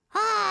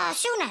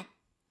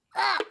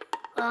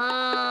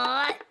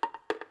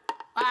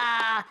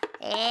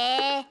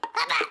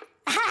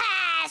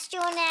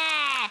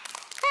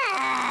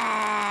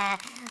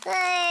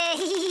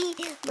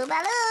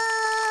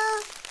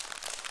 Bumbaloo.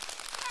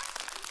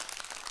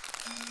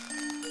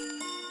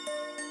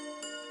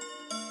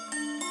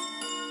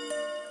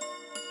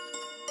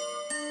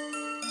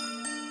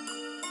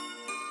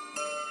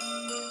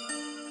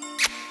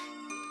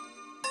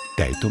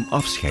 Tijd om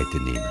afscheid te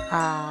nemen.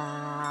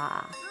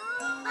 Ah.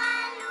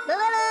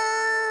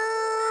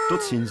 Bumbaloo.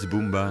 Tot ziens,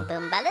 Bumba.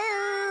 Bumbaloo.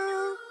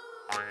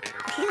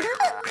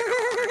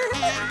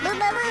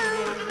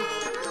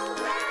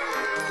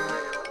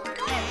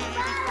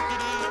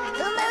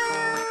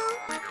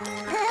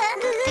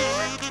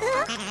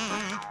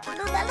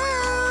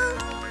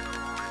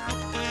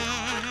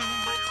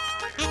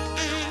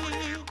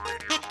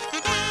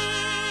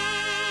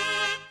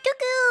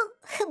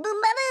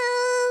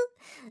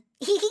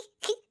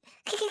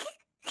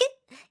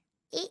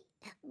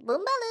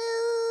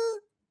 Bumbaloo.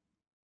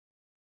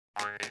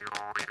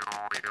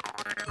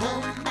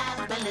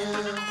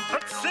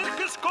 Het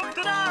circus komt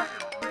eraan.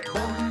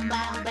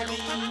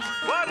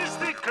 Waar is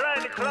die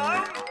kleine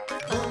clown?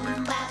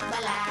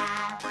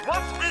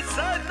 Wat is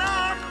zijn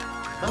naam?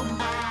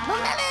 Bumbaloo.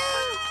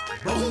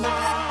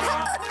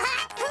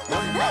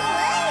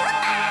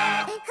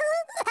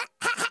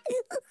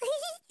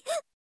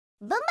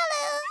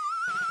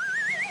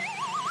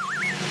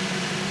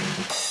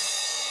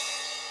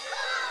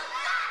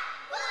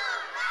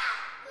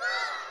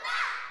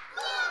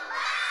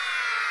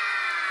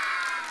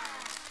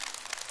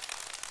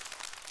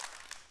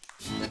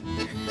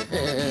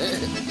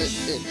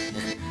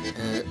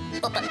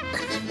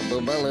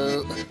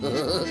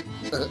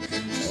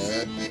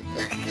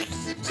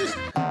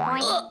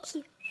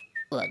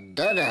 Wat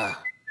dan nou?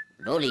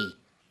 Nonnie.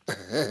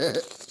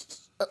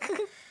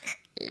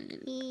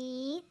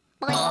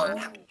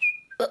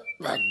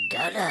 Wat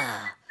dan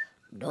nou?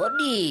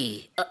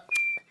 Nonnie.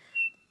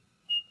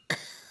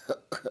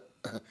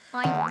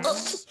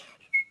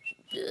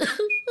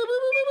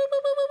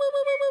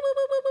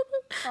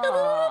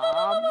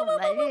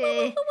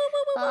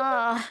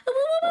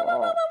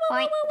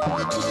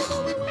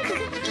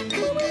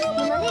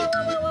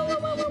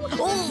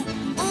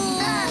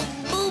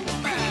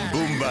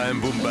 Bumba en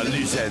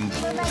Bumbaloo zijn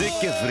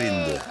dikke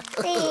vrienden.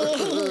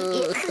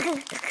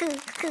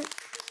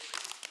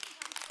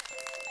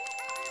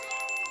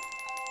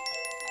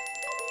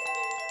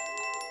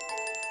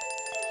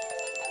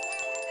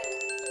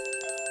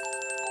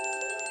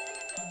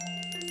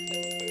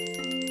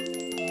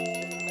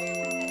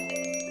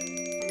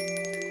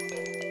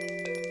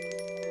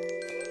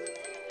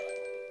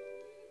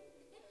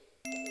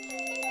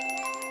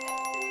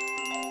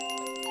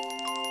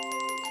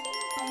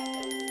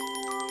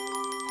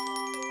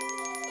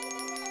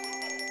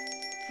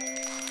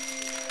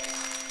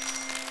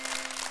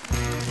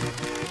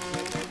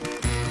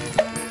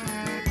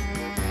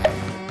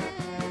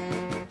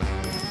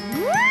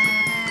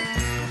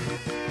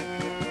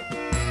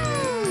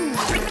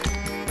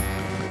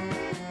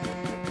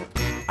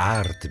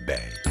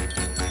 Aardbei.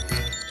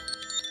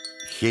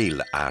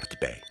 Gele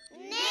aardbei.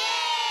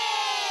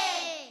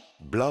 Nee!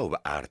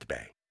 Blauwe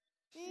aardbei.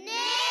 Nee!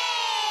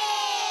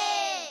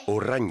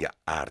 Oranje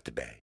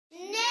aardbei.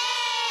 Nee!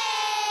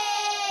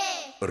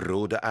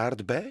 Rode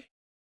aardbei.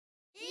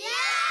 Ja!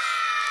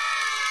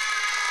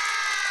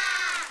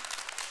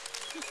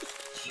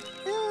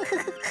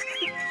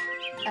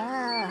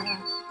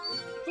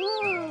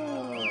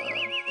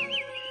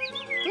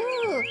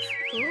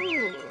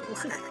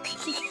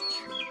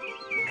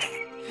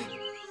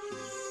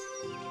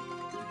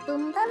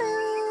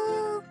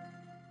 Bumbaloo.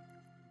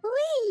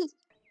 Wee.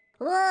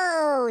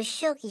 Wow,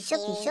 shocky,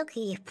 shocky,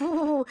 shocky.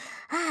 Poeh.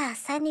 Ah,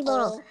 sandy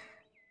ball.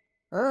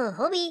 Oh,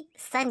 hobby,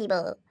 sandy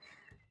ball.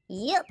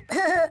 Yup.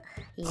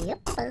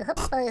 Yup. Hop,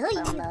 hoi, hoi,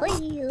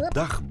 hop.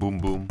 Dag,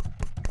 Boem Boem.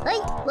 Hoi,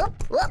 wop,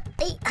 wop.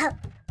 Hey, ha.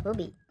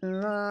 Hobby.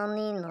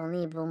 Noni,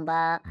 noni,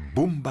 Bumba.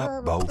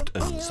 Bumba bouwt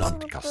een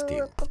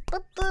zandkasteel.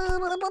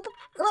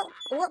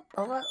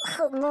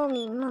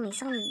 Noni, noni,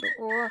 sandy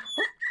ball.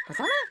 Wat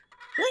dan?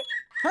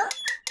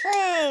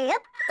 Hey,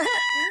 hop.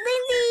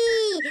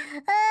 Zinzi.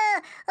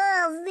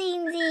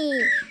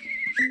 Zinzi.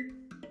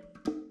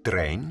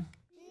 Trein.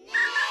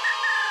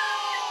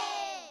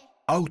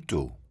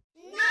 Auto.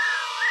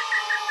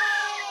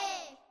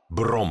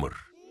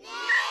 Brommer.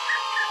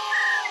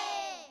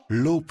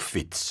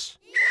 Loopfiets.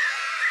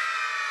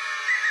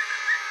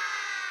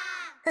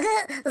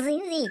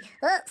 Zinzi.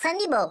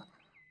 Sandy ball.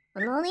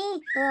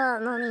 Noni?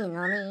 Noni,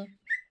 noni.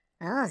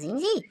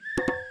 Zinzi.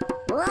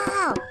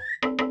 Wow.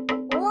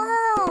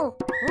 Wow.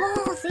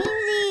 Wow,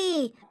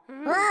 Zinzi.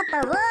 Wow,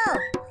 bravo.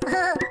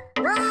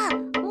 Wow.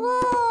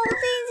 Wow,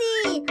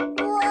 Zinzi.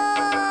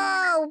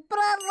 Wow,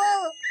 bravo.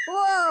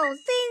 Wow,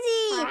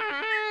 Zinzi.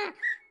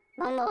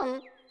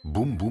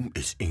 Boem Boem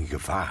is in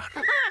gevaar.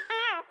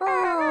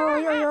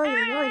 Oei, oei,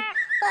 oei, oei.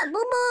 Boem,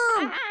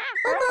 boem.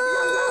 Boem,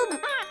 boem.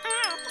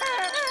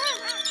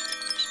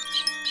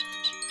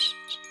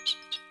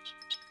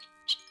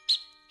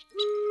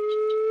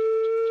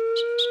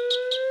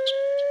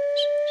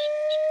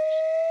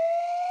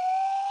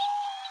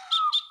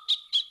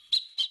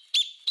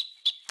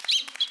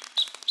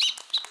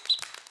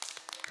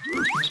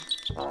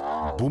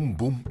 Boem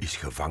Boem is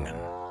gevangen.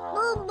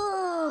 Boem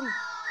boem.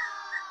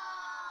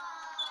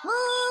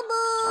 Boem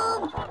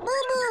boem.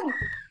 Boem boem.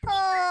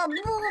 Oh,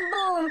 boem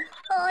boem.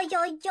 Oi,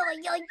 oi, oi,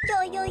 oi,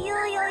 oi, oi,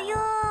 oi, oi,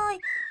 oi.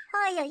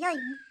 Ai, ai, ai.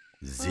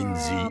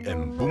 Zinzi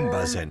en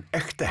Boomba zijn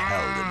echte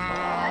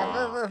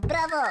helden.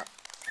 Bravo.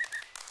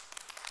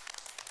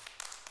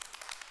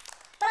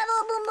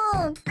 Bravo, boem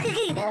boem.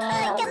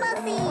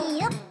 Kamasi.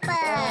 Hoppa.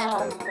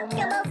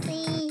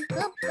 Kamasi.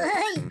 Hop.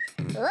 Hey.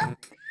 Hop.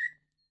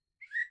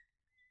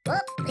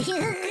 Hop.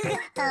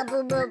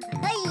 Boem boem.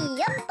 Hey.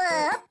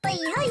 Hoppa. Hoppa.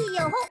 Hey.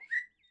 Hop.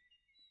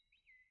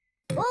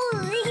 Oh.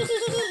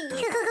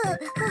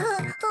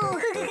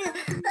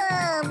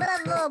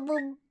 Bravo,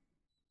 boem.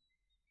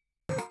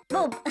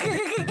 Boom!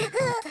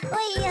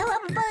 Oi,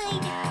 hoppai!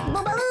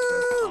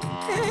 Bumbaloo!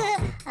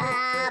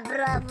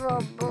 Bravo,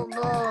 boom,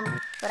 boom!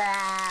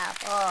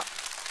 Bravo!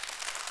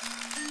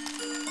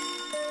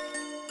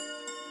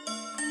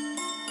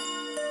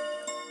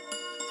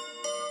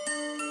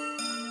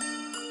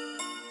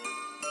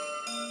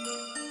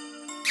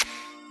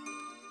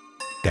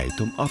 Tijd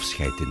om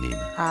afscheid te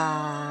nemen.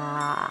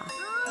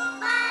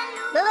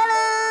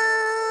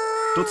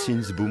 Bumbaloo! Tot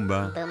ziens,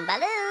 Boomba.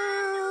 Bumbaloo!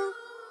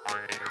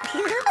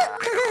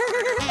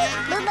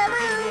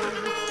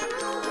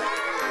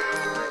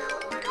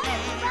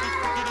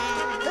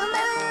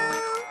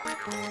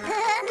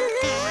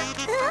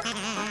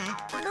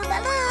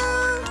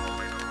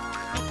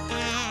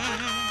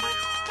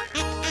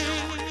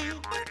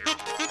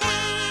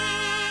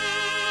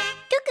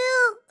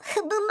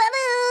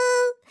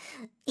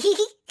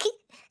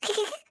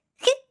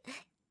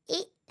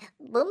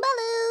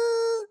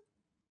 Bumbaloo!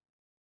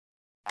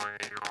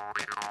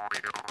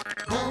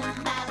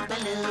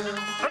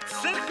 Het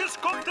circus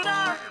komt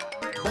eraan.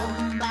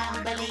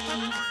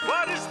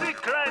 Waar is die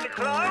kleine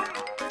clown?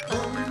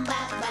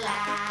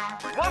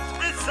 Wat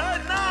is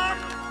zijn naam?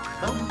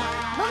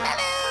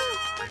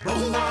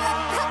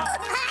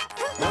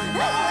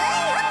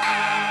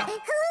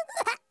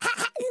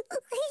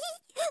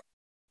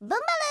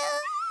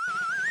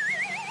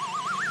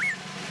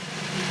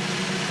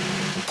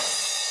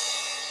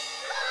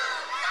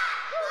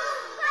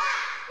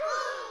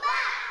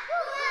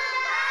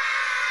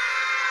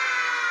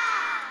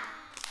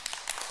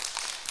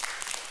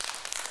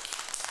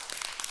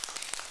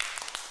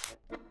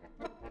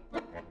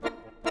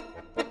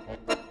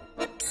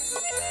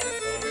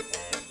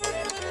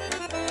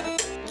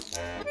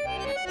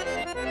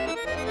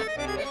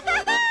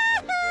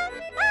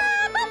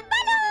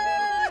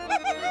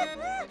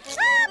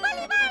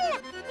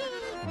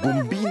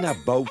 Boombina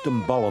bouwt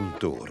een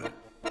ballentoren.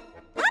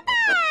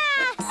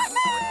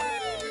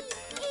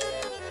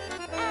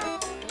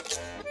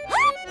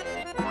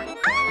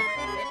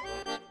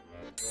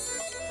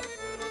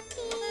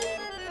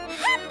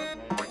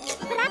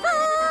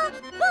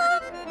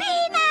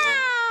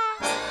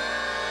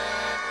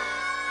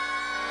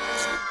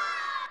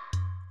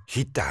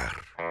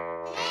 Gitaar.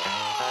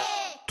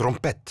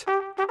 Trompet.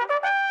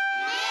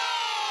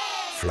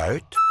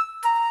 Fluit.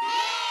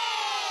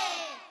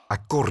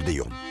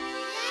 Accordeon.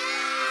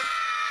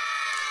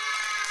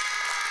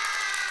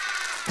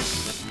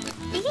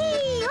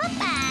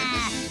 Hoppa!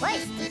 Hoi,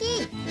 Sticky!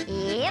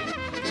 Yep!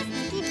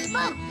 Sticky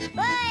bom!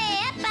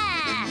 Hoi, hoppa!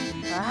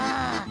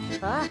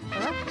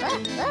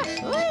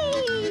 Oei!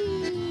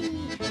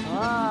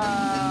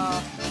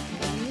 Oh!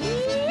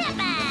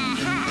 Hoppa!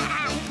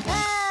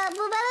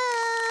 Boebaloo!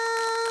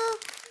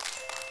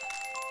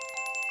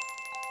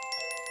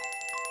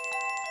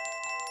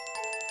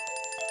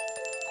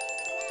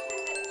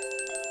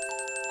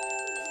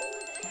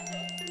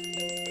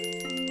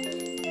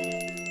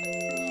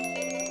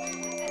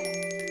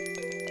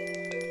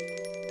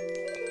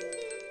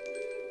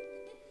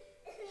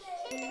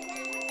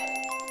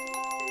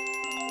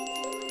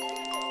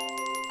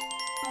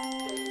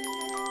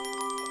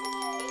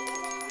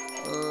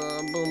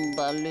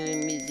 Boombaloo,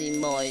 mizzie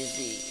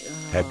moisie.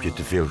 Heb je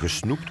te veel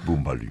gesnoept,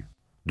 Boombaloo?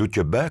 Doet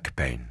je buik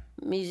pijn?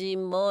 Mizzie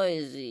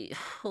moisie.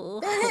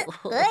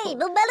 Hoi,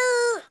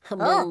 Boebaloo!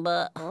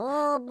 Boomba.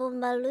 Oh,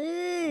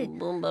 Boebaloo!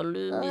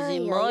 Boombaloo, mizzie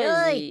Oei, oei,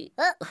 oei.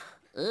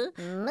 moisie.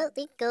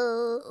 Medico!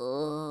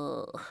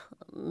 Oh,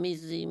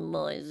 mizzie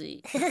moisie.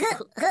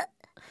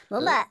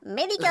 Boomba,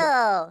 medico!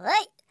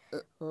 Hoi!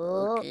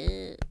 Oh,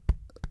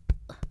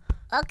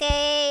 oké.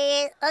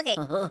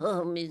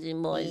 Mizzie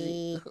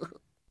moisie.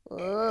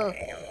 Oh.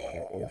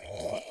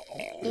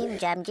 Jim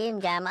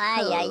jam.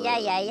 Ai, ai,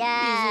 ai, ai,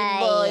 ai.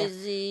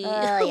 Moisie.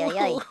 Oei, oei,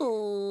 oei.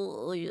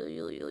 Oei,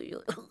 oei, oei, oei,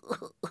 oei.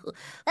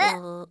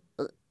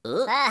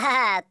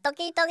 Haha,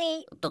 toki.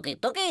 Toki.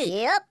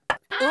 Yep.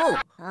 Oh.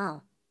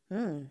 Oh.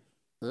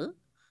 Huh?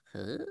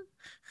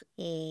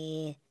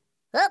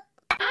 Hup.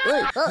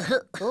 Oei.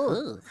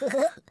 Oh.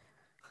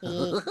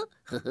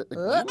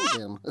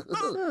 Jimjam.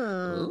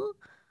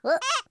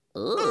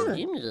 Oh,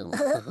 Jimjam.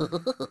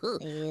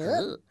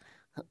 Yep.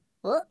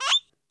 Oh.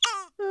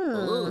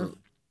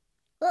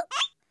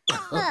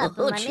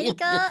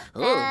 Medico.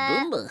 Oh,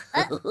 Bumba.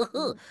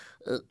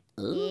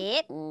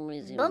 Yep.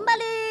 Mizzie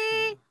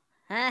Boombaloo.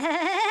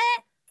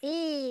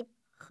 Yep.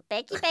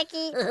 Pekkie,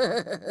 pekkie.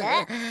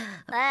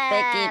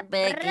 Pekkie,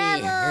 pekkie.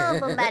 Bravo,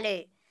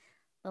 Bumbaloo.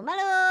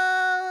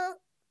 Bumbaloo.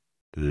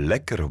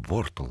 Lekkere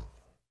wortel.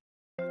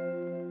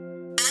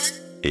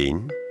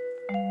 1,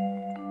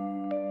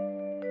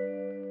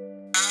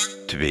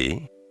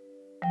 2,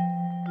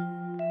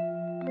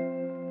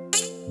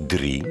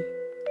 3,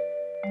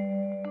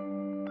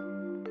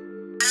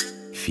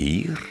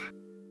 4,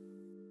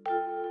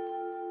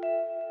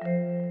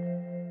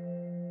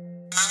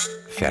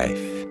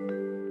 5.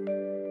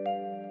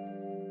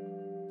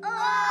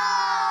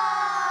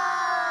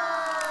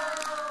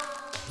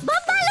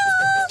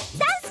 Bumbaloo.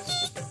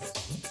 Danski.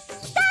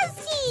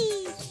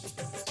 Danski.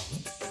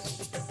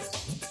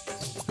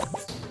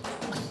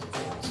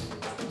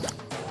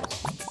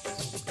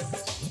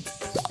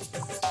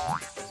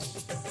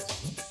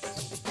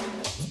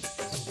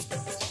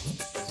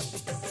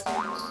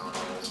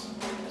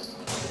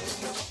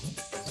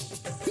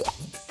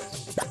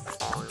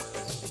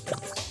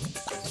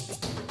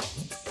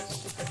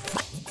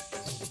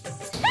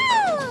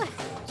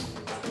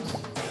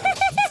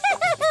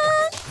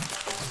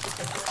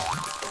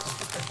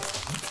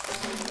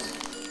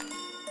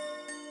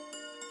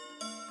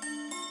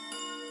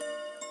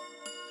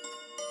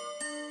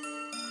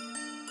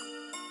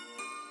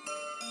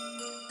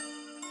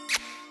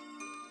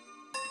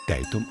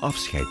 Tijd om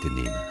afscheid te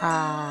nemen.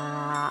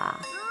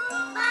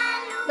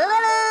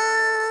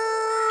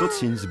 Bumbaloo. Tot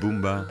ziens,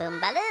 Bumba.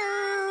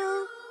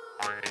 Bumbaloo.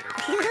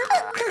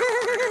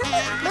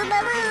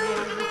 Bumbaloo.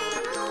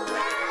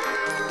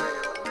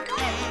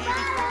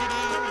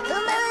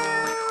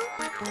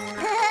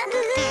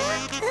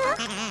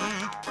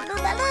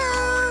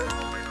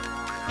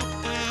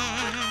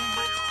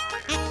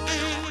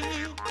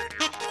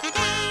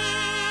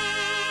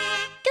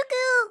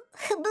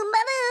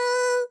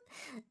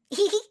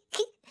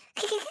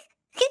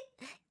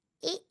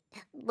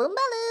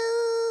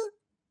 Bumbaloo.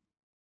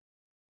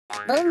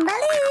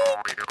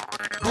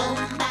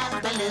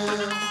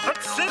 Bumbaloo. Het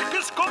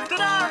circus komt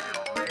eraan.